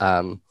U.S.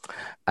 I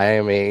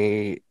am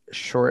a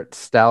short,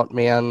 stout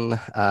man,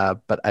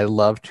 but I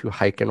love to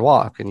hike and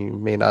walk, and you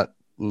may not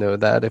know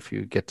that if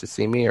you get to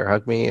see me or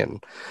hug me,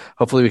 and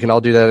hopefully we can all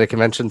do that at a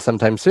convention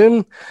sometime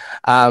soon.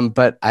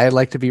 But I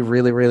like to be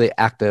really, really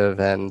active,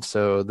 and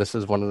so this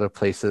is one of the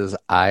places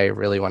I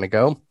really want to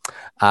go.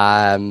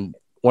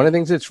 One of the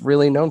things it's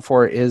really known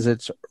for is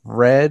its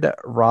red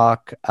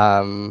rock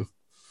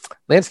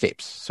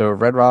landscapes. So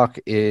red rock,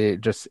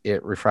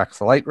 it refracts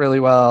the light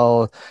really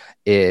well.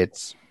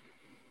 It's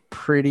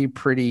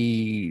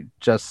pretty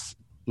just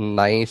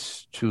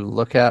nice to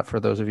look at for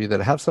those of you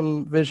that have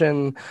some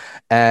vision,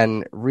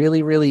 and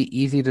really, really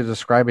easy to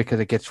describe because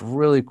it gets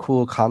really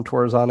cool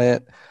contours on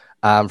it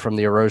from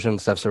the erosion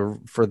stuff. So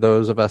for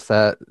those of us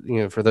that,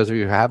 for those of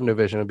you who have no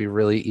vision, it'd be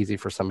really easy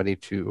for somebody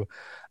to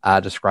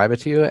describe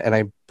it to you. And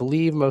I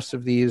believe most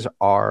of these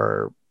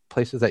are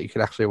places that you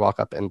could actually walk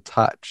up and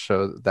touch.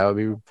 So that would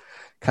be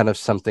kind of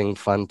something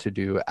fun to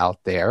do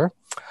out there.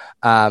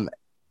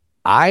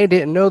 I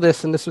didn't know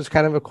this, and this was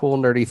kind of a cool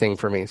nerdy thing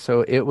for me.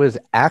 So it was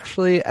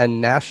actually a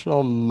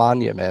national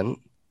monument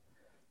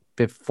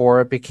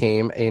before it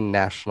became a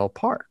national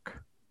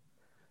park.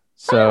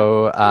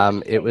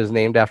 So it was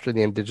named after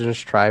the indigenous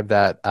tribe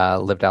that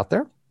lived out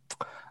there.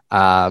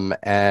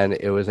 And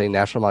it was a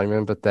national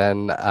monument, but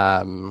then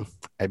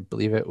I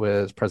believe it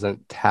was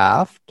President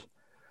Taft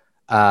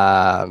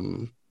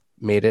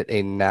made it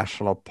a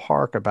national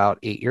park about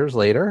 8 years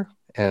later.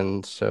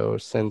 And so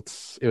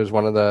since it was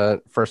one of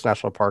the first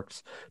national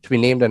parks to be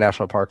named a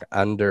national park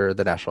under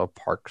the National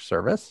Park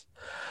Service.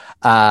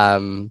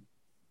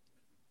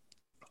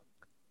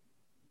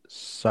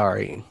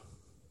 Sorry.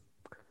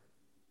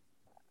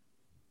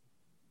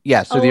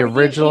 Yeah, so the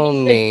original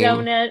name.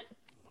 Donut.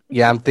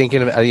 Yeah, I'm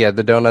thinking of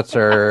the donuts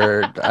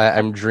are.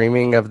 I'm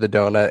dreaming of the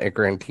donut at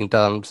Grand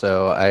Teton,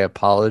 so I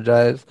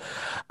apologize.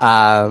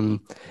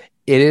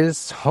 It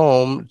is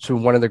home to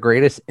one of the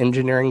greatest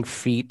engineering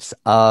feats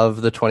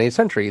of the 20th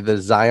century, the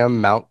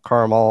Zion Mount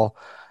Carmel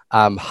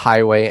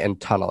highway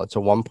and tunnel. It's a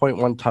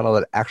 1.1 tunnel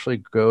that actually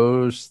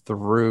goes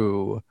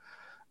through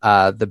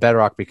the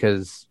bedrock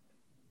because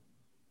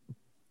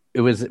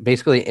it was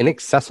basically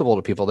inaccessible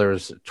to people. There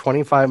was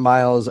 25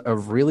 miles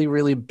of really,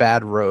 really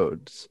bad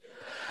roads.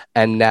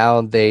 And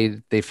now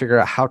they figure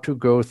out how to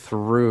go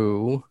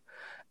through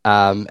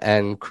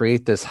and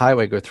create this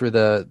highway, go through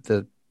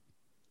the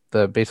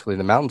basically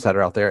the mountains that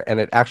are out there, and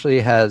it actually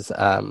has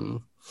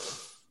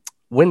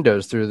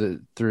windows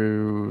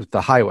through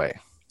the highway.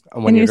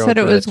 And you said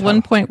it was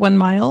 1.1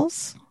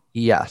 miles?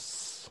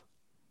 Yes,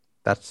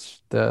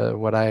 that's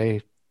what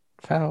I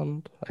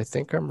found. I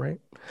think I'm right.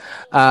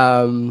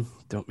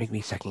 Don't make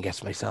me second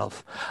guess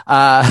myself.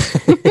 But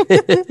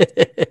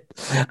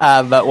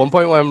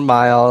 1.1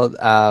 mile,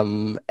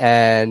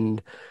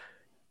 and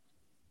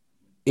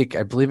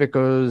I believe it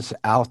goes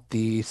out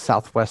the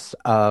southwest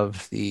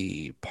of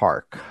the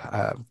park.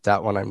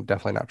 That one I'm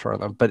definitely not sure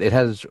on, but it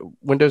has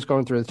windows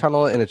going through the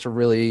tunnel, and it's a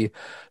really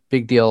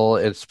big deal.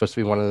 It's supposed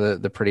to be one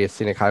of the prettiest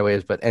scenic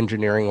highways, but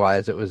engineering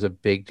wise, it was a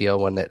big deal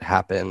when it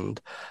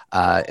happened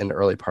in the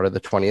early part of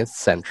the 20th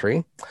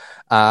century.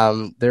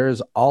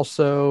 There's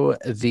also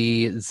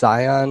the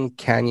Zion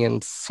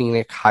Canyon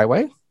Scenic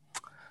Highway,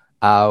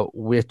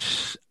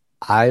 which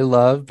I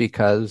love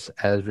because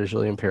as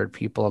visually impaired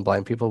people and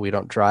blind people, we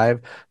don't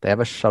drive. They have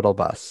a shuttle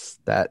bus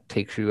that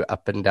takes you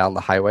up and down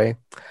the highway.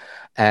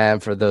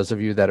 And for those of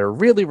you that are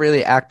really,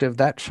 really active,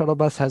 that shuttle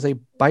bus has a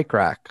bike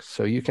rack.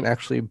 So you can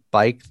actually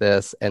bike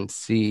this and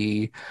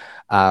see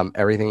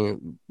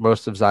everything,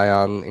 most of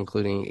Zion,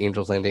 including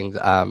Angel's Landing,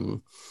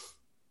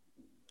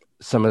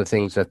 some of the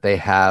things that they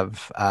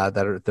have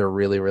they're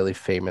really, really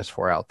famous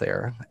for out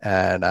there.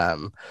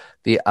 And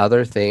the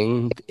other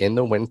thing, in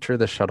the winter,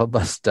 the shuttle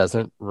bus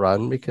doesn't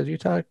run because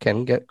Utah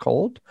can get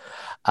cold.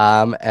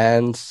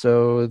 And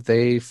so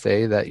they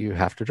say that you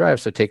have to drive.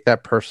 So take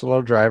that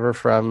personal driver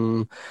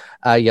from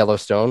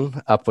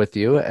Yellowstone up with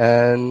you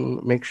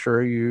and make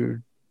sure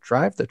you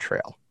drive the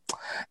trail.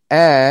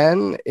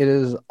 And it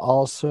is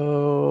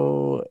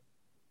also,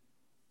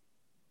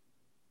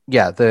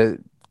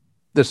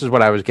 this is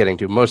what I was getting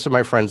to. Most of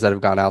my friends that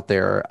have gone out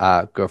there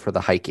go for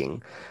the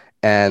hiking,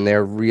 and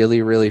they're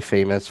really, really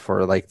famous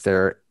for like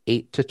their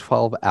 8 to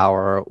 12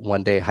 hour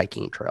one-day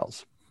hiking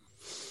trails.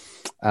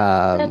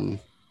 That's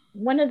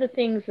one of the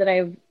things that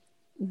I've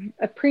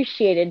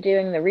appreciated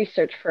doing the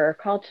research for our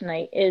call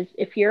tonight is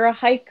if you're a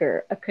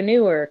hiker, a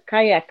canoeer,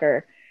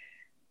 kayaker,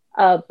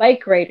 a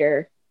bike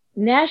rider,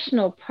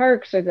 national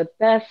parks are the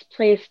best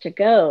place to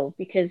go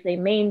because they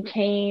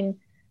maintain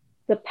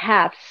the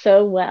path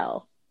so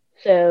well.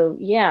 So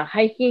yeah,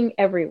 hiking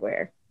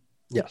everywhere.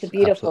 Yes, it's a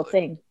beautiful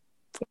thing.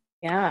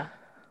 Yeah.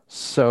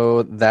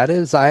 So that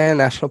is Zion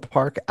National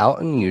Park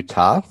out in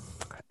Utah.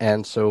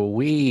 And so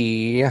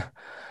we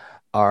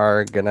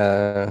are going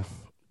to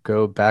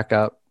go back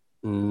up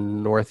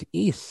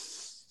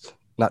northeast,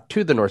 not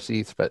to the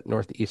northeast, but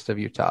northeast of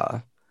Utah.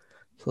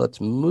 So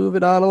let's move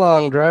it on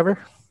along, driver.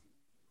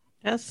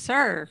 Yes,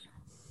 sir.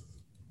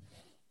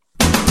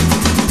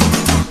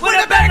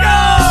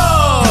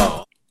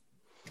 Winnebago!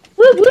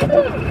 Woo,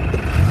 woo.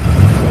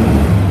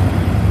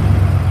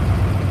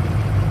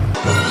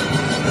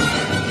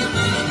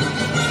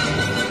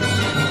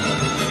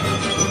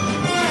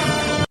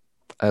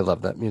 I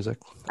love that music.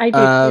 I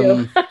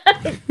do too.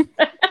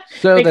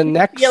 So the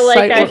next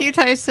like thank you,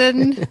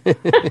 Tyson.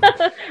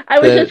 I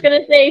was just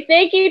going to say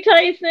thank you,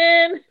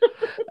 Tyson.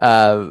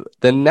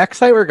 The next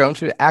site we're going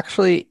to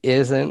actually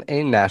isn't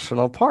a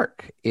national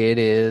park. It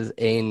is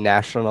a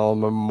national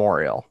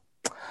memorial.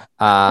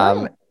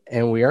 And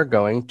we are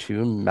going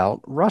to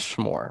Mount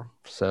Rushmore.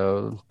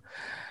 So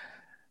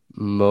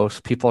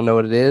most people know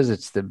what it is.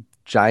 It's the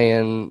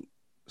giant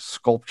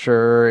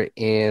sculpture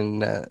in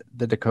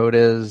the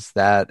Dakotas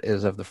that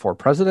is of the 4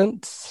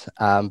 presidents.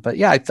 But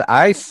yeah,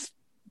 I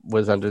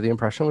was under the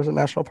impression it was a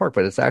national park,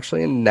 but it's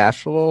actually a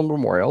national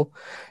memorial.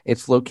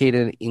 It's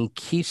located in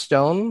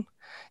Keystone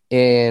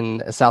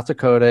in South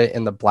Dakota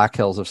in the Black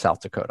Hills of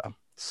South Dakota.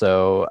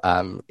 So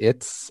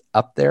it's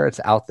up there, it's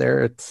out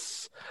there,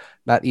 it's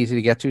not easy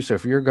to get to. So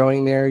if you're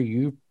going there,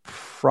 you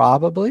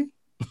probably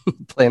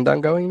planned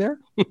on going there.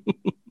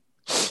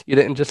 You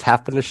didn't just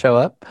happen to show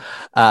up.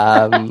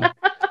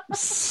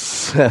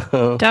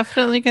 So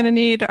definitely going to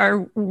need our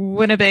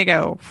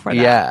Winnebago for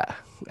that. Yeah,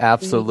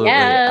 absolutely.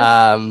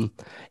 Yes.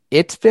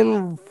 It's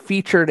been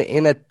featured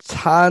in a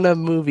ton of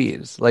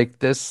movies like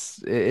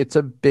this. It's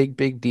a big,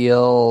 big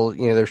deal.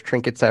 You know, there's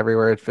trinkets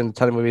everywhere. It's been a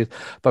ton of movies,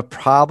 but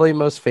probably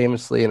most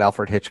famously in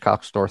Alfred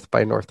Hitchcock's North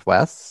by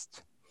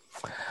Northwest.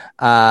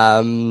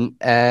 And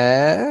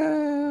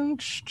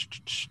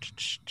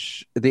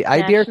the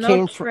idea National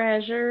came from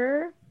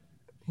Treasure.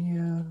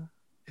 Yeah,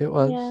 it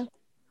was. Yeah.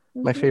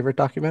 My favorite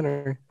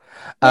documentary.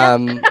 Yeah.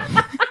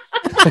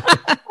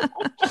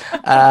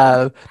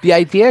 The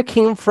idea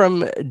came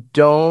from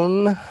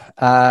Doane,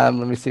 let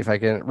me see if I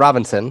can,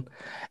 Robinson.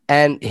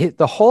 And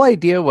the whole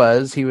idea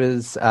was he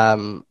was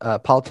a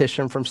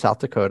politician from South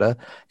Dakota, and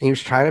he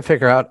was trying to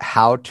figure out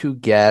how to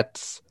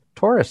get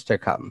tourists to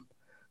come.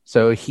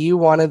 So he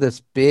wanted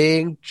this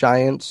big,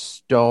 giant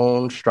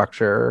stone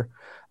structure,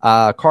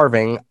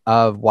 carving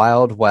of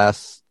Wild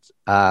West,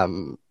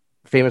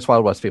 famous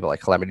Wild West people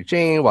like Calamity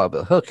Jane, Wild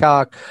Bill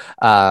Hickok,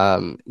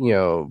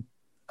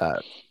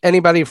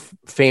 anybody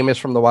famous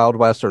from the Wild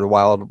West or the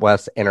Wild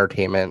West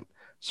entertainment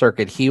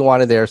circuit. He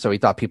wanted there, so he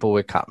thought people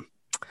would come.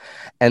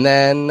 And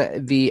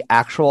then the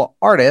actual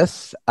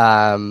artist,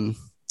 Gutzon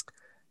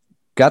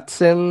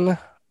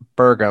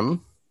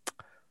Burgum,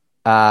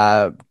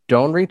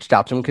 Doane reached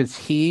out to him because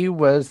he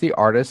was the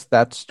artist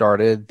that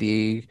started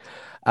the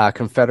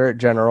Confederate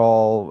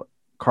General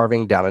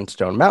carving down in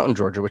Stone Mountain,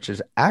 Georgia, which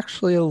is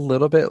actually a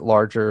little bit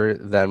larger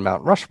than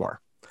Mount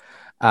Rushmore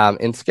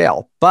in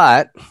scale.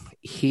 But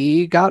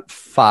he got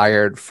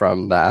fired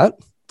from that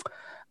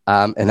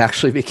and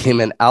actually became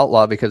an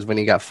outlaw because when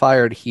he got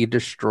fired, he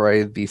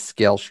destroyed the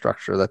scale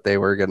structure that they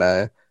were going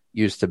to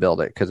use to build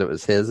it because it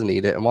was his and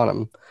he didn't want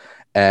him.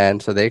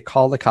 And so they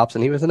called the cops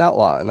and he was an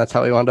outlaw. And that's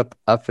how he wound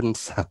up in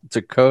South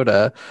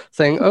Dakota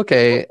saying,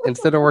 okay,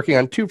 instead of working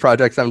on 2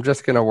 projects, I'm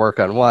just going to work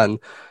on 1.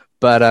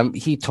 But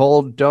he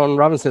told Doane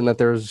Robinson that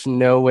there's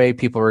no way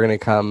people were going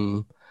to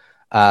come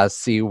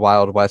see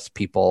Wild West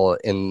people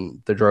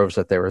in the droves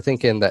that they were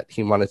thinking, that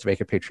he wanted to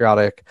make it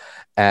patriotic.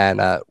 And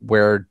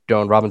where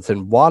Doane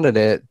Robinson wanted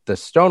it, the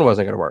stone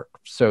wasn't going to work.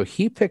 So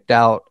he picked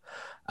out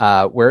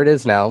where it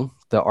is now,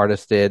 the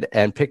artist did,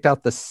 and picked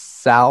out the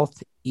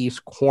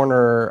southeast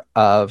corner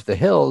of the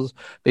hills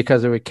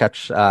because it would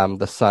catch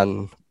the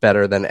sun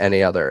better than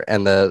any other.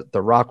 And the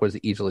rock was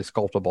easily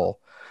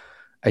sculptable.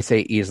 I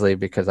say easily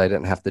because I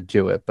didn't have to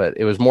do it, but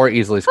it was more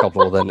easily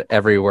sculptable than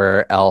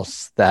everywhere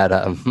else that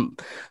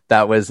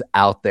that was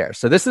out there.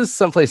 So this is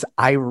someplace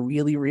I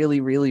really, really,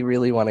 really,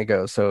 really want to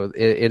go. So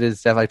it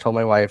is definitely, I told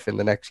my wife in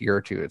the next year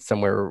or 2, it's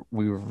somewhere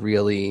we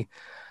really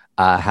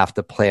have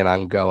to plan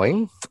on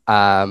going.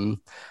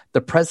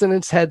 The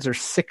president's heads are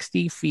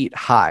 60 feet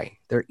high.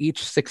 They're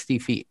each 60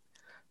 feet.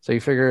 So you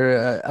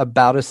figure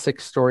about a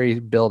 6-story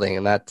building,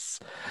 and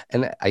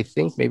I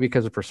think maybe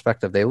because of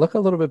perspective, they look a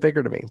little bit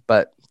bigger to me,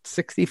 but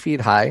 60 feet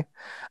high.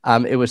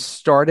 It was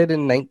started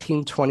in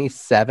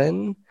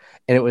 1927,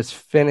 and it was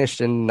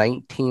finished in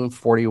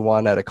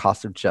 1941 at a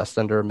cost of just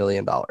under $1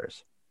 million.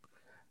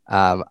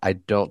 I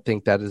don't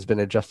think that has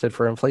been adjusted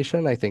for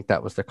inflation. I think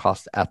that was the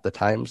cost at the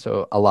time,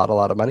 so a lot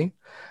of money.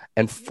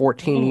 And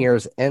 14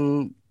 years,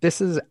 and this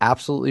is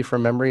absolutely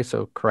from memory,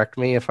 so correct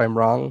me if I'm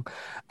wrong.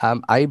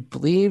 I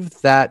believe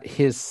that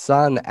his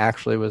son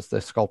actually was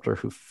the sculptor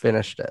who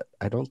finished it.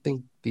 I don't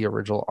think the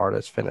original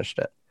artist finished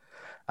it,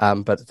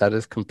 but that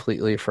is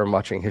completely from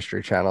watching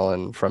History Channel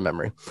and from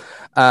memory.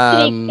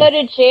 Did he go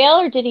to jail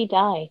or did he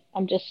die?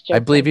 I'm just joking. I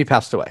believe he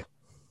passed away.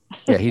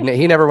 Yeah,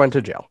 he never went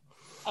to jail.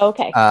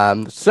 Okay.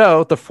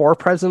 So the 4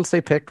 presidents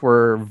they picked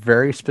were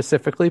very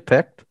specifically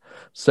picked.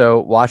 So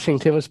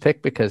Washington was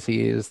picked because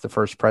he is the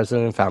first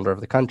president and founder of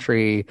the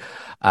country,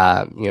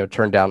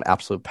 turned down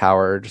absolute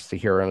power, just a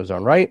hero in his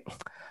own right.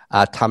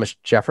 Thomas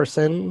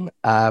Jefferson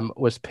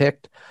was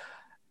picked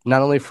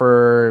not only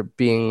for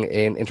being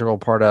an integral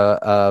part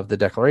of the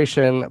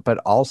Declaration, but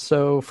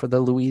also for the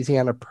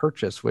Louisiana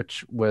Purchase,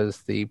 which was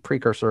the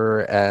precursor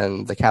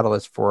and the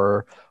catalyst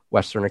for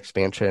Western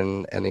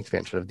expansion and the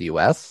expansion of the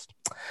U.S.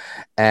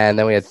 And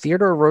then we had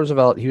Theodore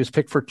Roosevelt. He was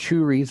picked for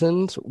 2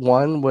 reasons.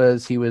 One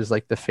was he was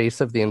like the face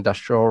of the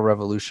Industrial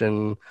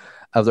Revolution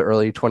of the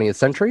early 20th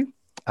century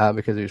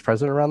because he was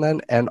president around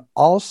then, and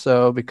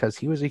also because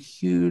he was a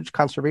huge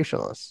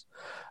conservationist.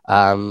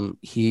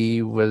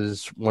 He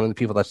was one of the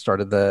people that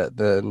started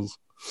the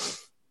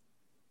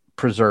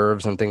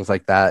preserves and things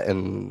like that,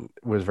 and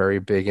was very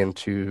big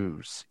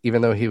into,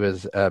 even though he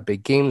was a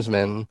big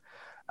gamesman,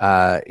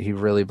 he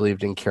really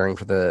believed in caring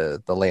for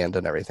the land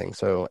and everything.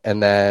 So,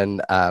 and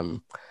then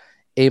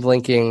Abe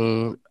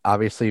Lincoln,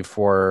 obviously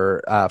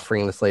for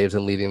freeing the slaves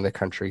and leading the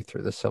country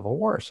through the Civil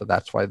War. So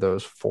that's why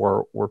those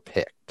 4 were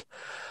picked.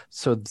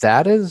 So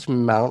that is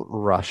Mount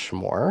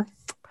Rushmore.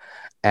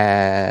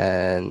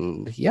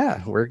 And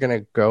yeah, we're going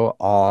to go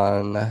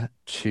on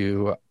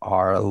to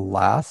our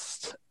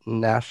last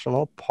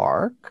national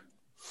park.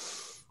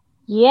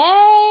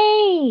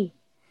 Yay!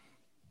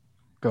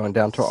 Going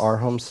down to our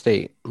home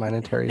state, mine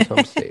and Terry's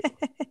home state.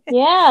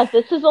 Yeah,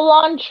 this is a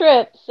long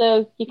trip,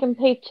 so you can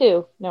pay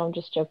 2. No, I'm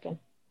just joking.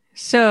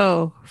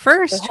 So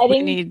first,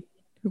 we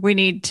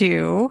need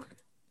to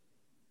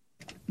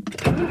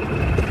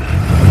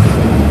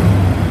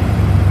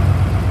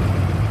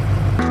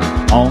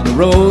on the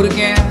road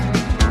again.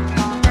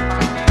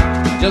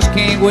 Just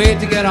can't wait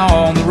to get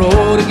on the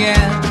road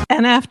again.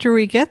 And after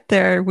we get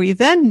there, we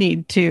then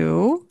need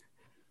to.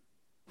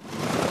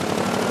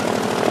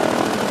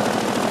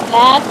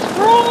 That's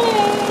right.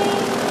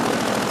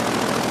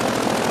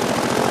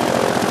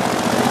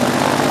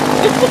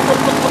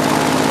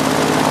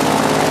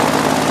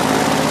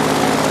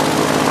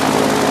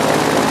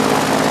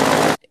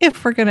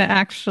 If we're going to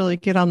actually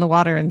get on the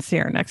water and see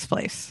our next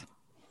place.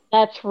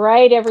 That's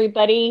right,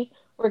 everybody.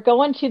 We're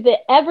going to the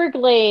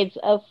Everglades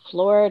of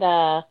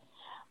Florida,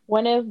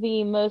 one of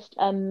the most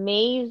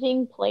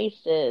amazing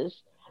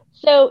places.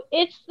 So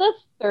it's the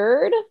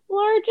 3rd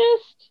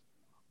largest.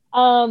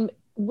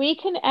 We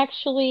can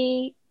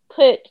actually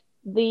put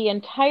the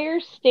entire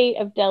state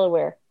of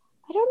Delaware.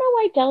 I don't know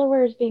why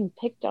Delaware is being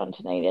picked on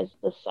tonight as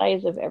the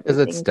size of everything. Because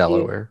it's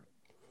Delaware.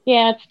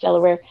 Yeah, it's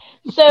Delaware.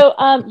 So,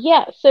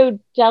 so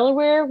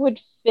Delaware would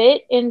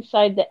fit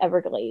inside the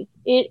Everglades.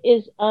 It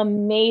is an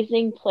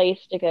amazing place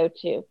to go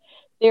to.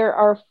 There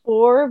are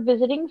 4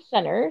 visiting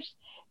centers,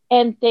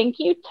 and thank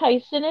you,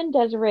 Tyson and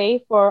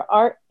Desiree, for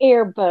our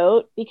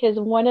airboat, because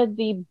one of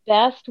the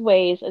best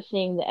ways of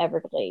seeing the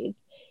Everglades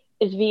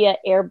is via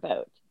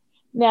airboat.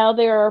 Now,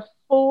 there are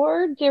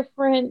 4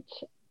 different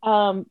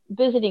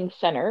visiting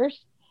centers,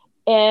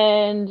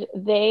 and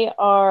they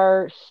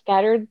are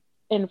scattered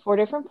in 4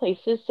 different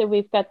places. So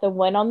we've got the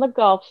one on the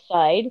Gulf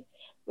side.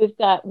 We've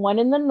got one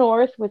in the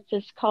north, which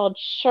is called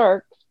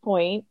Sharks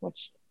Point, which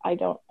I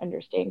don't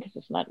understand because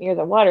it's not near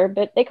the water,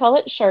 but they call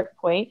it Shark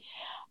Point.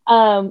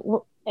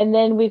 And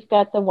then we've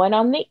got the one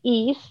on the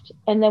east,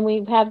 and then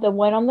we have the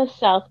one on the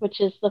south, which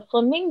is the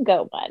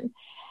Flamingo one.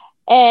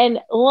 And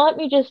let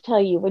me just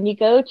tell you, when you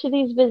go to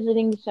these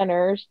visiting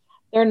centers,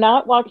 they're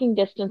not walking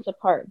distance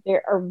apart. They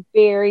are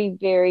very,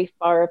 very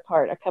far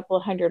apart, a couple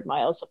of 100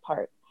 miles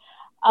apart.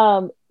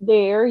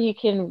 There you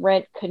can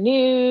rent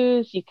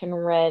canoes, you can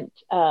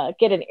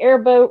get an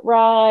airboat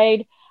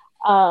ride,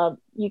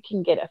 you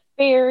can get a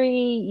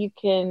ferry, you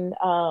can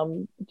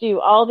do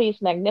all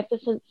these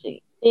magnificent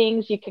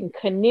things, you can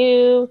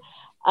canoe,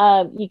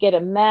 you get a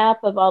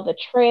map of all the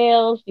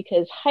trails,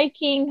 because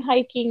hiking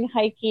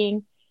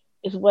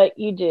is what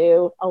you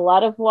do, a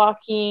lot of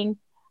walking.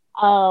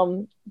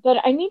 But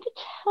I need to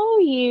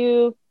tell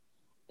you,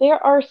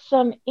 there are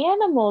some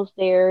animals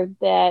there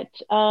that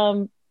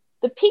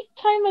the peak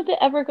time of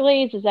the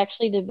Everglades is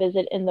actually to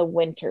visit in the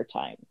winter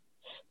time.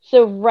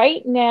 So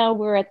right now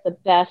we're at the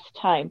best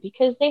time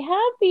because they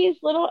have these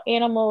little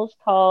animals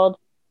called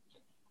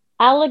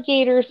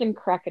alligators and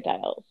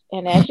crocodiles.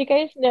 And as you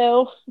guys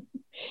know,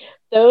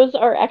 Those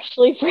are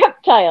actually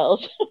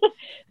reptiles.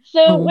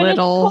 So when it's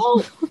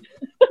cold,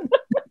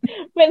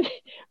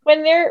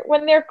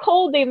 when they're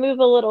cold, they move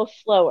a little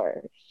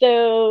slower.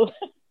 So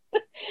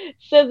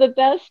the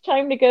best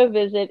time to go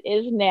visit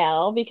is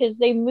now because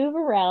they move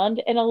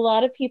around, and a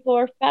lot of people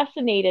are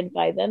fascinated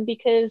by them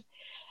because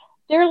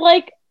they're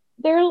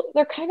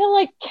kind of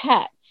like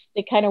cats.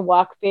 They kind of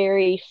walk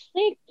very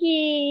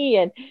slinky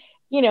and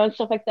and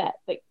stuff like that.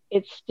 But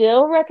it's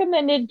still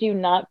recommended, do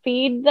not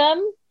feed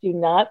them. Do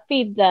not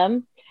feed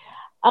them.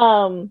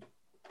 And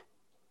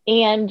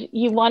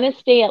you want to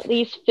stay at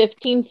least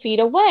 15 feet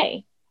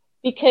away,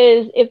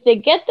 because if they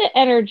get the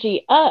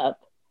energy up,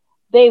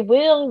 they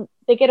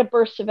get a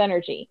burst of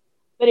energy.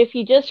 But if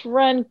you just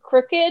run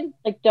crooked,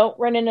 like don't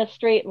run in a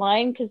straight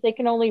line, because they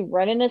can only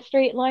run in a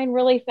straight line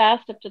really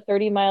fast, up to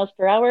 30 miles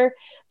per hour.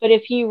 But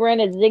if you run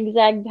a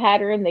zigzag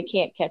pattern, they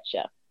can't catch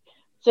up.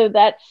 So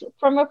that's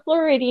from a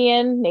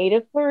Floridian,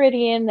 native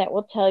Floridian, that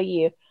will tell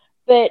you.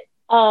 But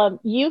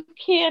you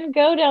can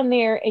go down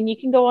there and you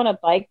can go on a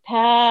bike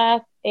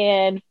path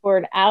and for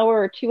an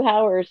hour or 2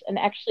 hours and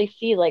actually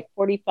see like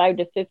 45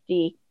 to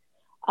 50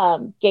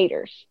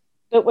 gators.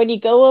 But when you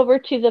go over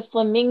to the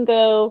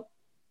Flamingo,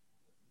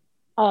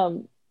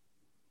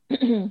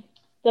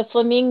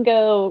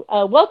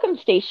 welcome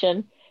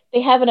station,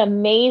 they have an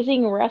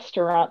amazing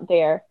restaurant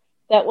there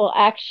that will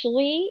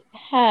actually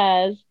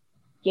has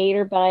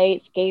gator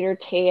bites, gator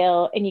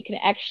tail, and you can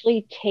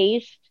actually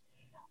taste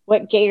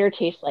what gator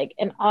tastes like.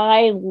 And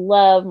I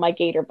love my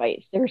gator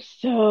bites. They're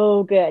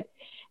so good.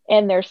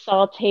 And they're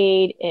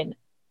sauteed in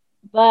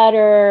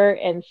butter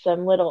and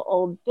some little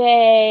Old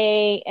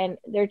Bay, and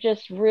they're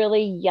just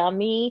really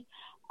yummy.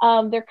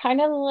 They're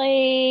kind of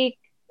like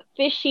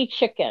fishy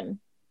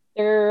chicken.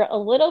 They're a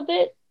little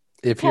bit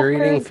If you're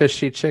eating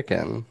fishy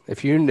chicken,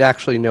 if you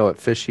actually know what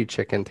fishy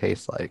chicken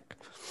tastes like,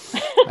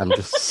 I'm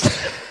just...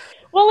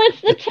 Well,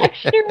 it's the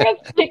texture of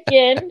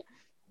chicken,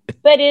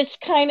 but it's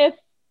kind of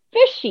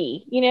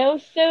fishy,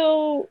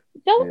 so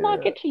don't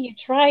knock it till you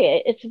try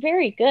it. It's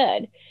very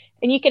good.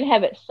 And you can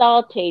have it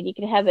sauteed, you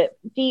can have it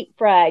deep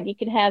fried, you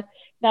can have,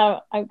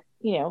 now I'm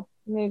going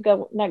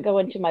to not go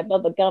into my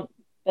Bubba Gump,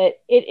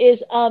 but it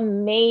is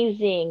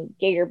amazing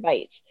gator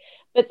bites.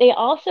 But they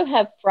also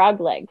have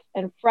frog legs,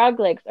 and frog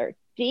legs are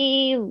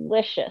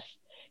delicious.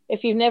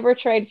 If you've never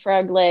tried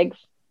frog legs,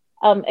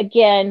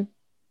 again,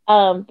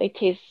 they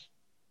taste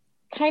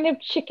kind of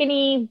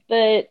chickeny,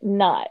 but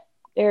not.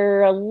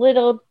 They're a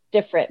little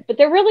different, but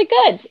they're really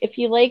good. If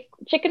you like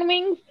chicken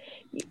wings,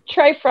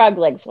 try frog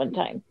legs one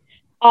time.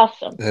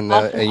 Awesome.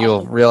 And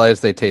you'll realize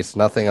they taste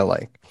nothing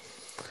alike.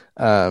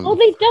 Well,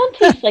 they don't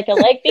taste like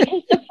alike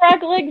because the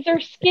frog legs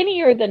are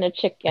skinnier than a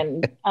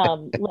chicken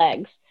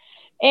legs.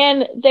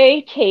 And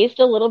they taste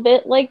a little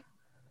bit like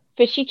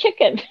fishy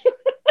chicken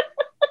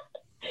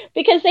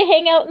because they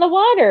hang out in the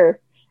water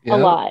a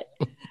lot.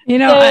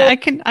 I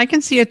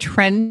can see a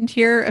trend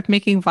here of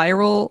making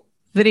viral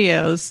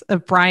videos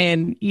of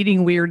Brian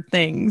eating weird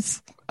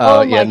things.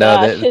 Oh yeah,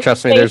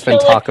 trust me, there's been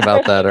talk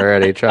about that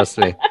already. Trust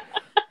me.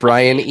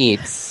 Brian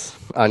Eats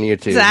on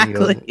YouTube.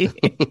 Exactly.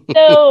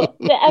 So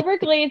the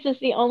Everglades is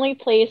the only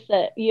place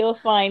that you'll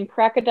find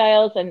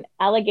crocodiles and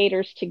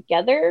alligators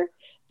together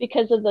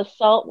because of the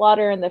salt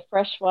water and the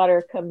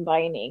freshwater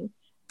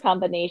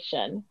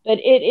combination. But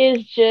it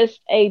is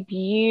just a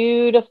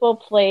beautiful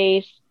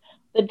place.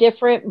 The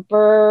different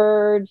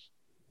birds,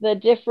 the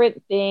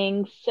different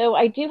things. So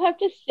I do have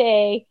to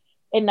say,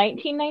 in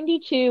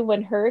 1992,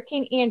 when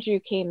Hurricane Andrew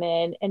came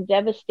in and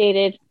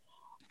devastated,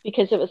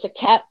 because it was a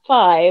Cat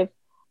 5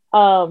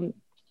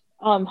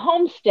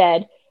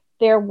 homestead,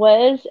 there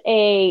was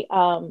the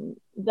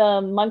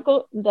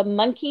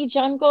monkey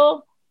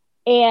jungle,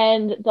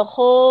 and the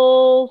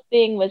whole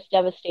thing was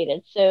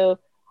devastated. So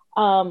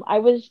I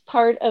was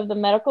part of the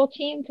medical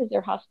team because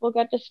their hospital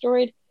got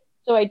destroyed.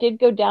 So I did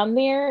go down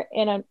there,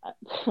 and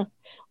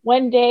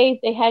one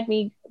day they had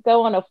me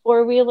go on a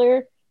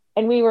 4-wheeler,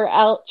 and we were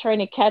out trying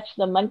to catch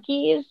the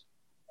monkeys.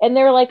 And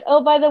they're like,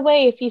 oh, by the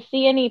way, if you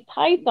see any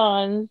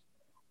pythons,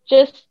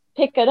 just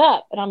pick it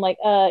up. And I'm like,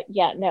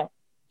 yeah, no.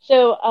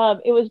 So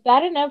it was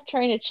bad enough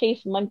trying to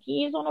chase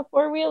monkeys on a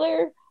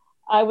 4-wheeler.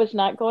 I was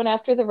not going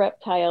after the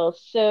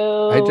reptiles.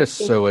 So I just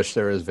so wish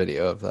there was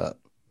video of that.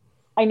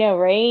 I know,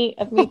 right?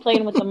 Of me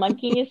playing with the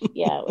monkeys.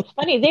 Yeah, it was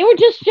funny. They would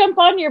just jump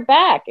on your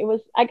back.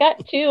 I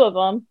got 2 of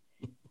them,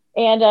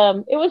 and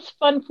it was a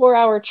fun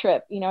 4-hour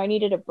trip. I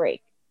needed a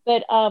break.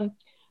 But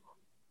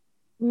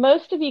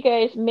most of you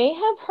guys may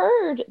have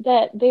heard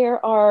that there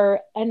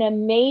are an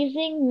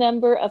amazing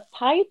number of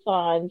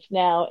pythons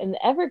now in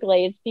the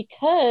Everglades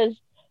because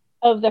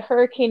of the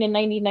hurricane in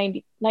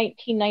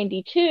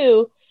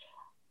 1992.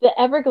 The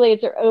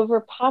Everglades are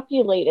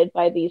overpopulated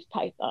by these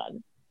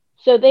pythons.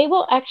 So they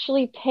will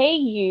actually pay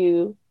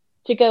you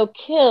to go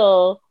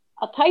kill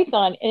a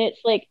python, and it's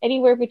like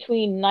anywhere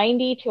between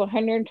 $90 to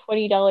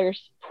 $120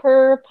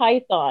 per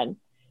python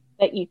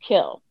that you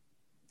kill.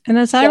 And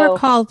as I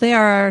recall, they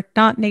are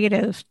not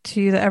native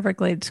to the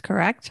Everglades,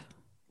 correct?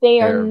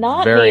 They are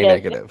not very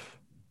native. negative.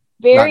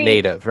 not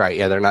native, right?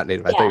 Yeah, they're not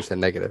native. I thought you said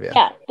negative.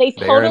 Yeah, they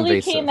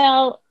totally came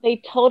out.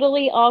 They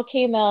totally all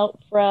came out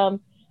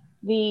from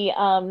the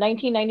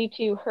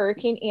 1992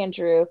 Hurricane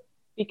Andrew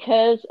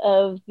because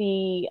of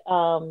the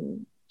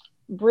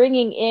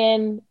bringing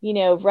in,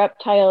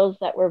 reptiles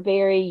that were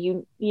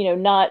very,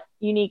 not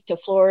unique to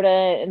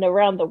Florida and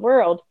around the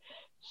world.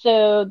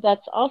 So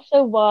that's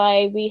also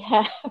why we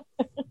have.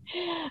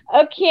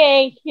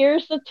 Okay,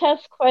 here's the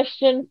test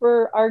question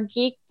for our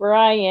geek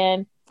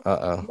Brian.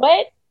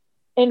 What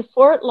in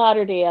Fort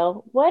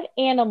Lauderdale? What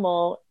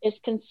animal is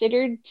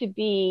considered to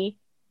be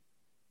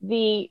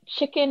the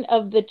chicken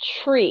of the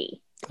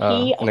tree?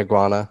 An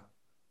iguana.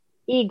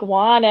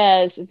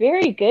 Iguanas.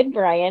 Very good,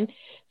 Brian.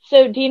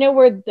 So do you know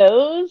where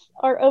those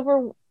are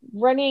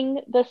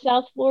overrunning the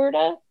South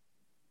Florida?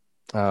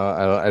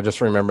 I just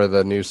remember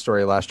the news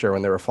story last year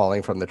when they were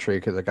falling from the tree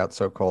because it got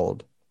so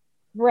cold.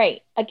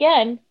 Right.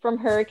 Again, from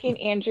Hurricane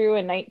Andrew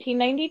in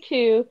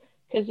 1992,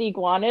 because the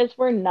iguanas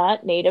were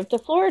not native to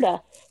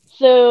Florida.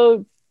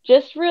 So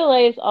just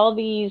realize all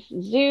these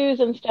zoos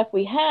and stuff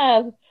we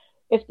have,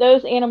 if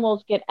those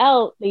animals get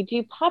out, they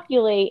do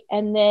populate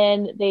and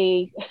then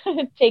they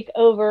take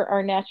over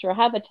our natural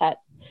habitat.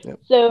 Yep.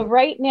 So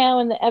right now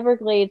in the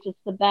Everglades, it's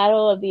the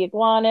battle of the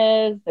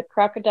iguanas, the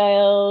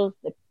crocodiles,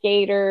 the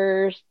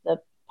gators,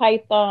 the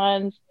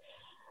pythons,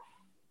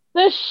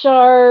 the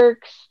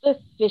sharks, the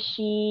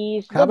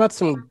fishies. How about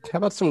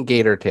some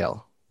gator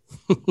tail?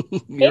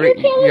 Gator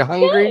tail you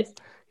hungry? Good.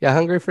 You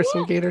hungry for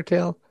some gator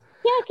tail?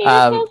 Yeah, gator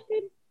tail's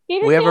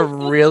good. We have a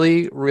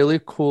really, really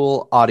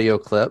cool audio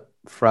clip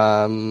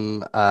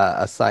from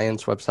a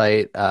science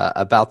website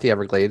about the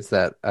Everglades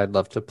that I'd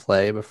love to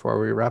play before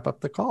we wrap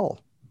up the call.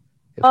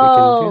 If we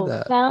can do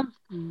that. Sounds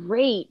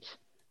great.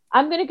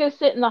 I'm going to go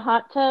sit in the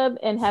hot tub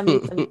and have me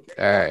some.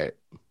 All right.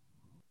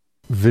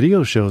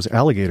 Video shows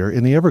alligator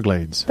in the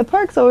Everglades. The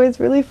park's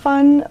always really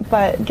fun,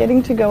 but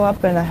getting to go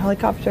up in a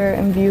helicopter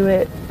and view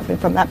it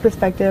from that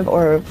perspective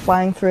or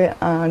flying through it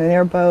on an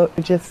airboat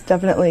would just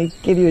definitely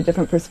give you a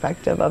different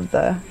perspective of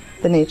the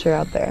nature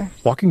out there.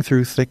 Walking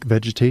through thick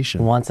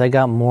vegetation. Once I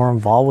got more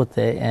involved with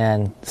it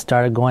and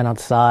started going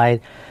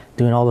outside,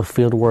 doing all the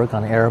field work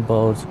on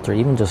airboats, or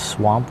even just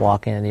swamp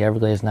walking in the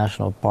Everglades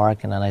National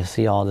Park, and then I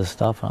see all this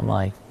stuff, and I'm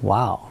like,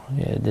 wow,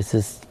 this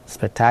is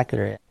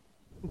spectacular.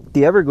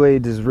 The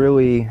Everglades is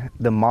really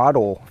the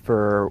model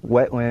for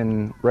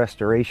wetland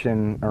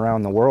restoration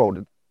around the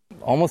world.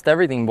 Almost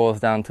everything boils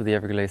down to the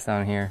Everglades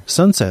down here.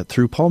 Sunset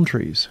through palm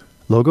trees.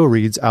 Logo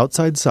reads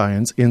Outside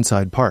Science,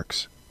 Inside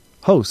Parks.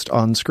 Host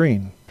on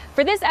screen.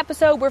 For this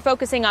episode, we're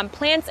focusing on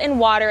plants and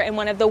water in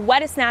one of the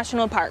wettest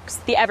national parks,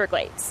 the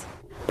Everglades.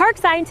 Park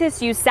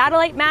scientists use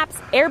satellite maps,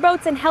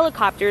 airboats, and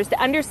helicopters to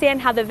understand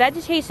how the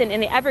vegetation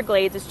in the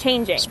Everglades is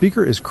changing.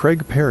 Speaker is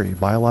Craig Perry,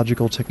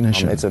 biological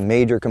technician. It's a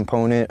major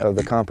component of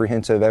the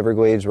comprehensive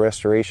Everglades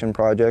restoration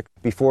project.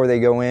 Before they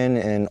go in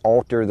and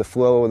alter the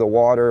flow of the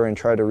water and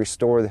try to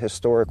restore the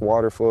historic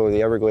water flow of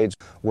the Everglades,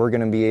 we're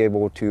going to be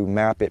able to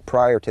map it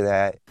prior to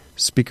that.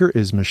 Speaker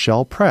is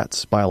Michelle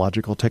Praetz,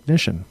 biological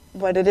technician.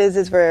 What it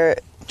is we're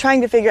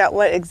trying to figure out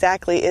what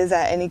exactly is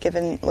at any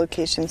given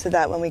location so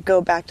that when we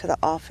go back to the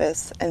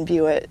office and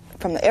view it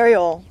from the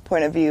aerial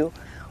point of view,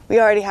 we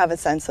already have a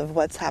sense of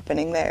what's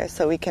happening there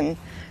so we can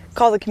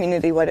call the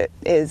community what it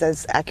is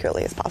as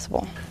accurately as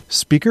possible.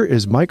 Speaker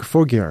is Mike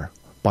Fogier,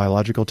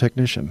 biological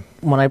technician.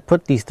 When I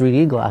put these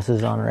 3D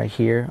glasses on right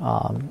here,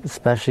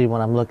 especially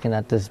when I'm looking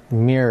at this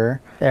mirror,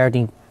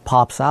 everything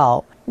pops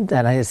out,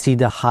 and I see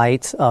the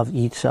heights of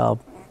each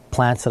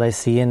plants that I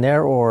see in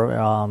there, or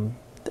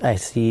I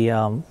see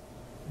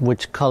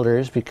which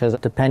colors, because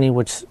depending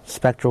which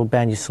spectral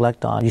band you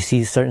select on, you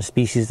see certain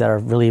species that are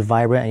really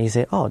vibrant, and you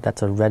say, oh,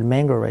 that's a red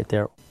mango right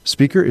there.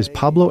 Speaker is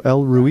Pablo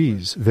L.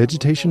 Ruiz,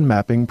 Vegetation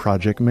Mapping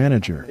Project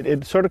Manager.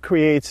 It sort of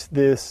creates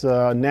this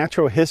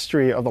natural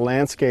history of the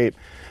landscape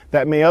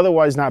that may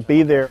otherwise not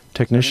be there.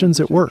 Technicians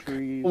at work.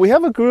 We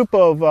have a group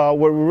of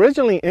were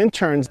originally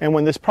interns, and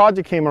when this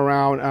project came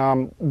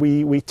around,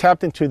 we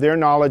tapped into their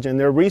knowledge and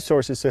their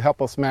resources to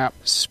help us map.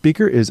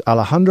 Speaker is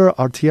Alejandra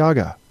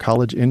Arteaga,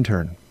 college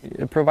intern.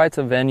 It provides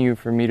a venue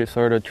for me to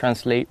sort of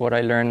translate what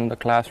I learned in the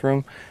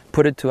classroom,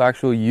 put it to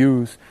actual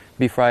use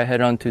before I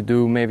head on to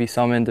do maybe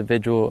some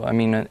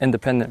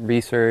independent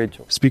research.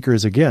 Speaker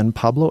is again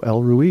Pablo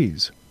L.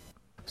 Ruiz.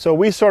 So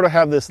we sort of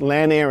have this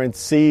land, air, and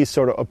sea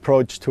sort of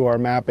approach to our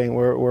mapping.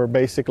 We're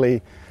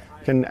basically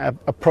can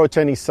approach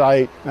any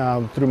site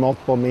through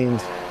multiple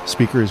means.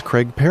 Speaker is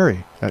Craig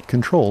Perry at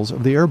controls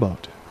of the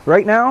airboat.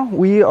 Right now,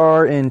 we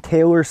are in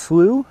Taylor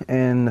Slough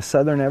in the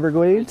Southern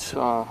Everglades. It's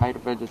height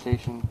of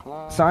vegetation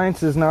class.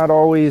 Science is not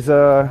always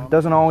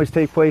doesn't always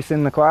take place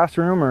in the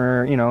classroom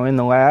or in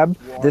the lab.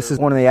 This is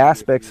one of the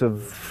aspects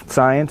of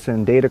science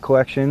and data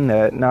collection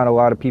that not a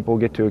lot of people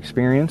get to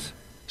experience.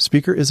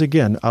 Speaker is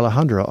again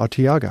Alejandra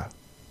Arteaga.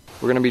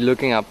 We're going to be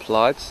looking at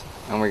plots,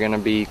 and we're going to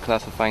be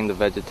classifying the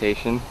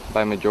vegetation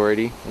by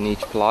majority in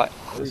each plot.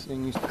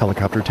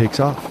 Helicopter takes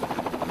off.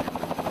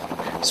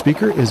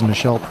 Speaker is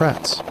Michelle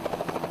Praetz.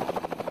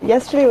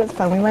 Yesterday was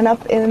fun. We went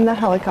up in the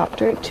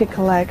helicopter to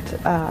collect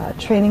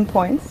training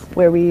points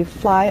where we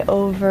fly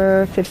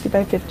over 50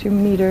 by 50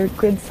 meter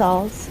grid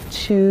cells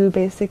to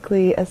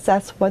basically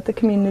assess what the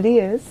community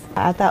is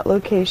at that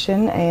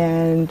location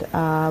and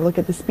look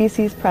at the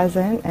species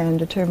present and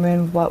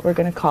determine what we're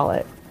going to call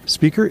it.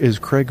 Speaker is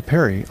Craig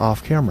Perry,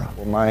 off camera.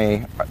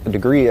 My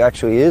degree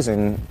actually is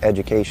in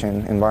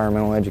education,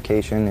 environmental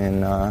education,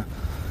 and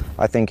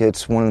I think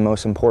it's one of the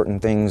most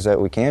important things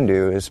that we can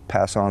do is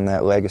pass on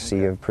that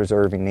legacy of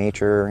preserving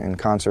nature and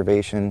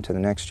conservation to the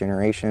next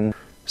generation.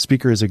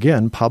 Speaker is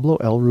again Pablo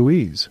L.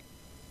 Ruiz.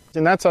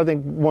 And that's, I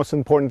think, most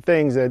important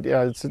things that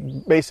it's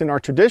based in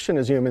our tradition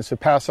as humans to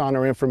pass on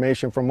our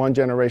information from one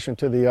generation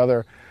to the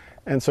other.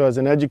 And so as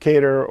an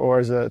educator or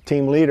as a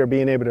team leader,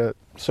 being able to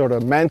sort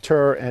of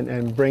mentor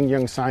and bring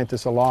young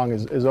scientists along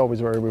is always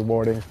very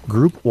rewarding.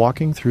 Group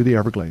walking through the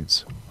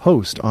Everglades.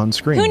 Host on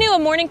screen. Who knew a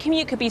morning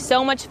commute could be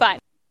so much fun?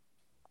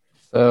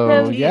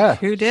 So, yeah.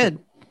 Who did?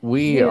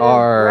 We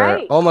are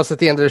almost at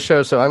the end of the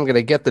show, so I'm going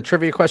to get the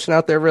trivia question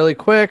out there really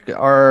quick.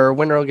 Our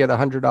winner will get a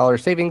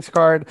 $100 savings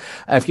card.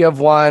 If you have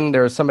one,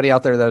 there's somebody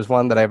out there that has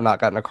one that I have not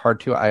gotten a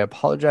card to. I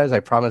apologize. I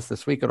promise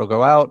this week it'll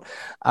go out.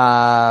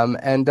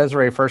 And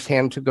Desiree, first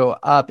hand to go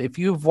up. If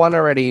you've won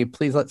already,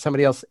 please let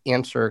somebody else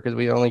answer because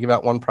we only give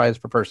out one prize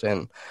per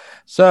person.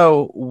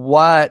 So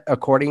what,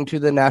 according to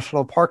the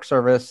National Park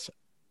Service,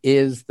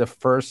 is the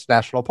first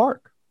national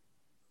park?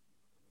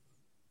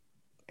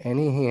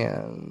 Any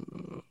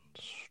hands?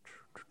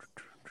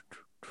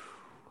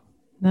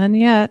 None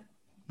yet.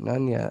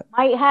 None yet.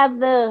 Might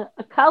have a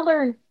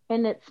color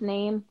in its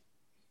name.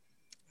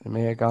 It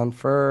may have gone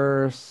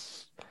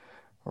first.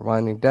 We're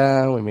winding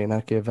down. We may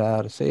not give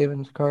out a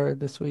savings card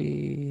this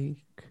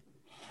week.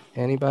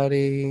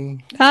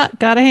 Anybody?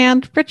 Got a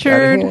hand.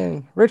 Richard. Got a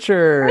hand.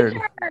 Richard.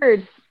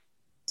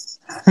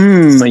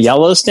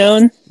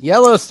 Yellowstone?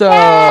 Yellowstone,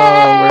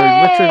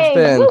 where Richard's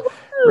been. Woo-hoo!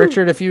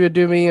 Richard, if you would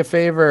do me a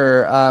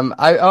favor,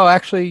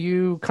 actually,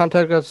 you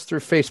contact us through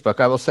Facebook.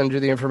 I will send you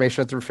the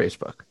information through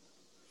Facebook.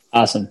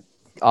 Awesome.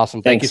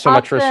 Thank you so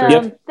much, Richard.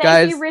 Yep.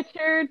 Thank you,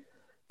 Richard.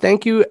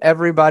 Thank you,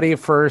 everybody,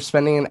 for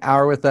spending an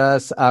hour with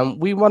us.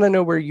 We want to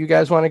know where you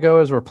guys want to go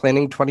as we're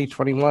planning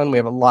 2021. We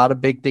have a lot of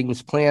big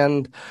things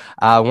planned.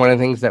 One of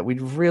the things that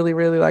we'd really,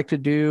 really like to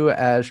do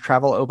as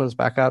travel opens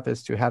back up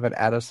is to have an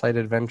out-of-sight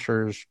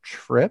adventures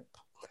trip.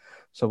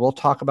 So we'll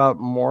talk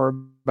more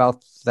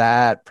about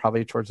that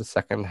probably towards the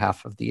second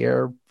half of the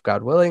year,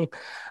 God willing.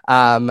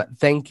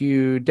 Thank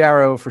you,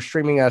 Darrow, for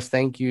streaming us.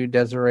 Thank you,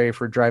 Desiree,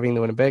 for driving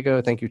the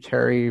Winnebago. Thank you,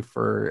 Terry,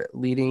 for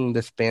leading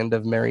this band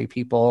of merry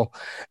people.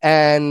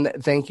 And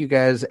thank you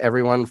guys,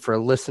 everyone, for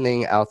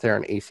listening out there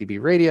on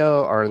ACB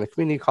Radio or in the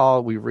community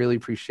call. We really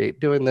appreciate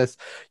doing this.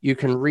 You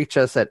can reach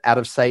us at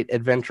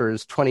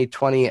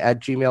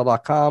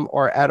outofsightadventures2020@gmail.com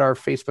or at our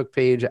Facebook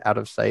page, Out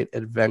of Sight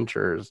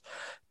Adventures.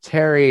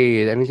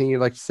 Terry, anything you'd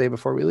like to say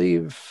before we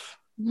leave?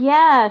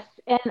 Yes,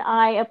 and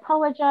I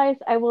apologize.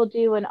 I will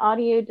do an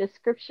audio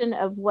description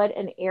of what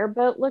an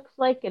airboat looks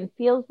like and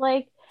feels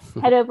like.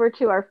 Head over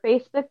to our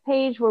Facebook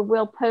page where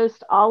we'll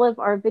post all of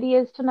our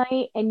videos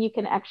tonight, and you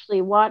can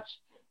actually watch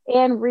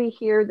and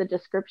rehear the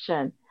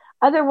description.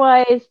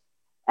 Otherwise,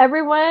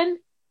 everyone,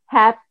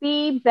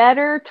 happy,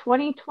 better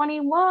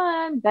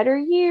 2021, better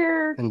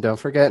year. And don't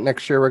forget,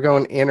 next year we're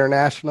going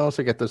international,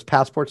 so get those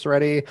passports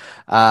ready.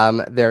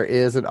 There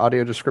is an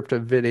audio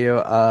descriptive video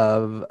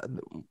of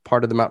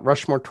part of the Mount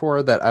Rushmore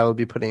tour that I will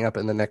be putting up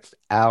in the next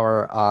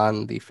hour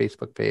on the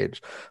Facebook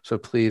page. So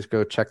please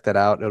go check that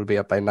out. It'll be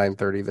up by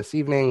 9:30 this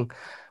evening.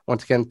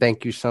 Once again,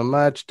 thank you so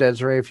much.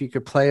 Desiree, if you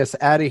could play us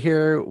out of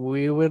here,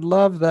 we would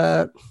love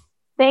that.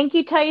 Thank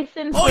you,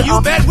 Tyson. Oh, you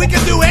bet we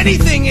can do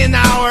anything in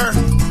our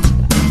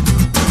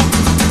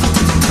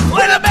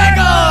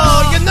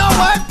Winnebago! You know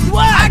what?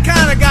 I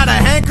kind of got a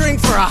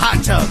hankering for a hot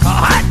tub. A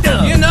hot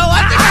tub? You know,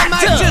 I think I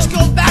might just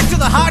go back to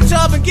the hot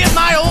tub and get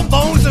my old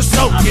bones a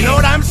soak. Okay. You know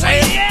what I'm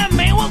saying? Well, yeah,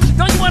 man. Well,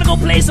 don't you want to go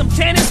play some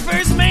tennis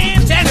first,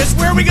 man? Tennis?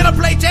 Where are we going to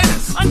play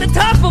tennis? On the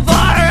top of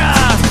our,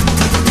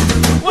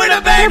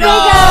 Winnebago!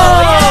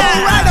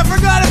 Oh, right, I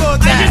forgot about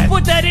that. I just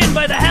put that in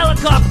by the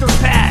helicopter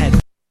pad.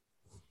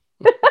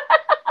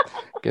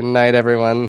 Good night, everyone.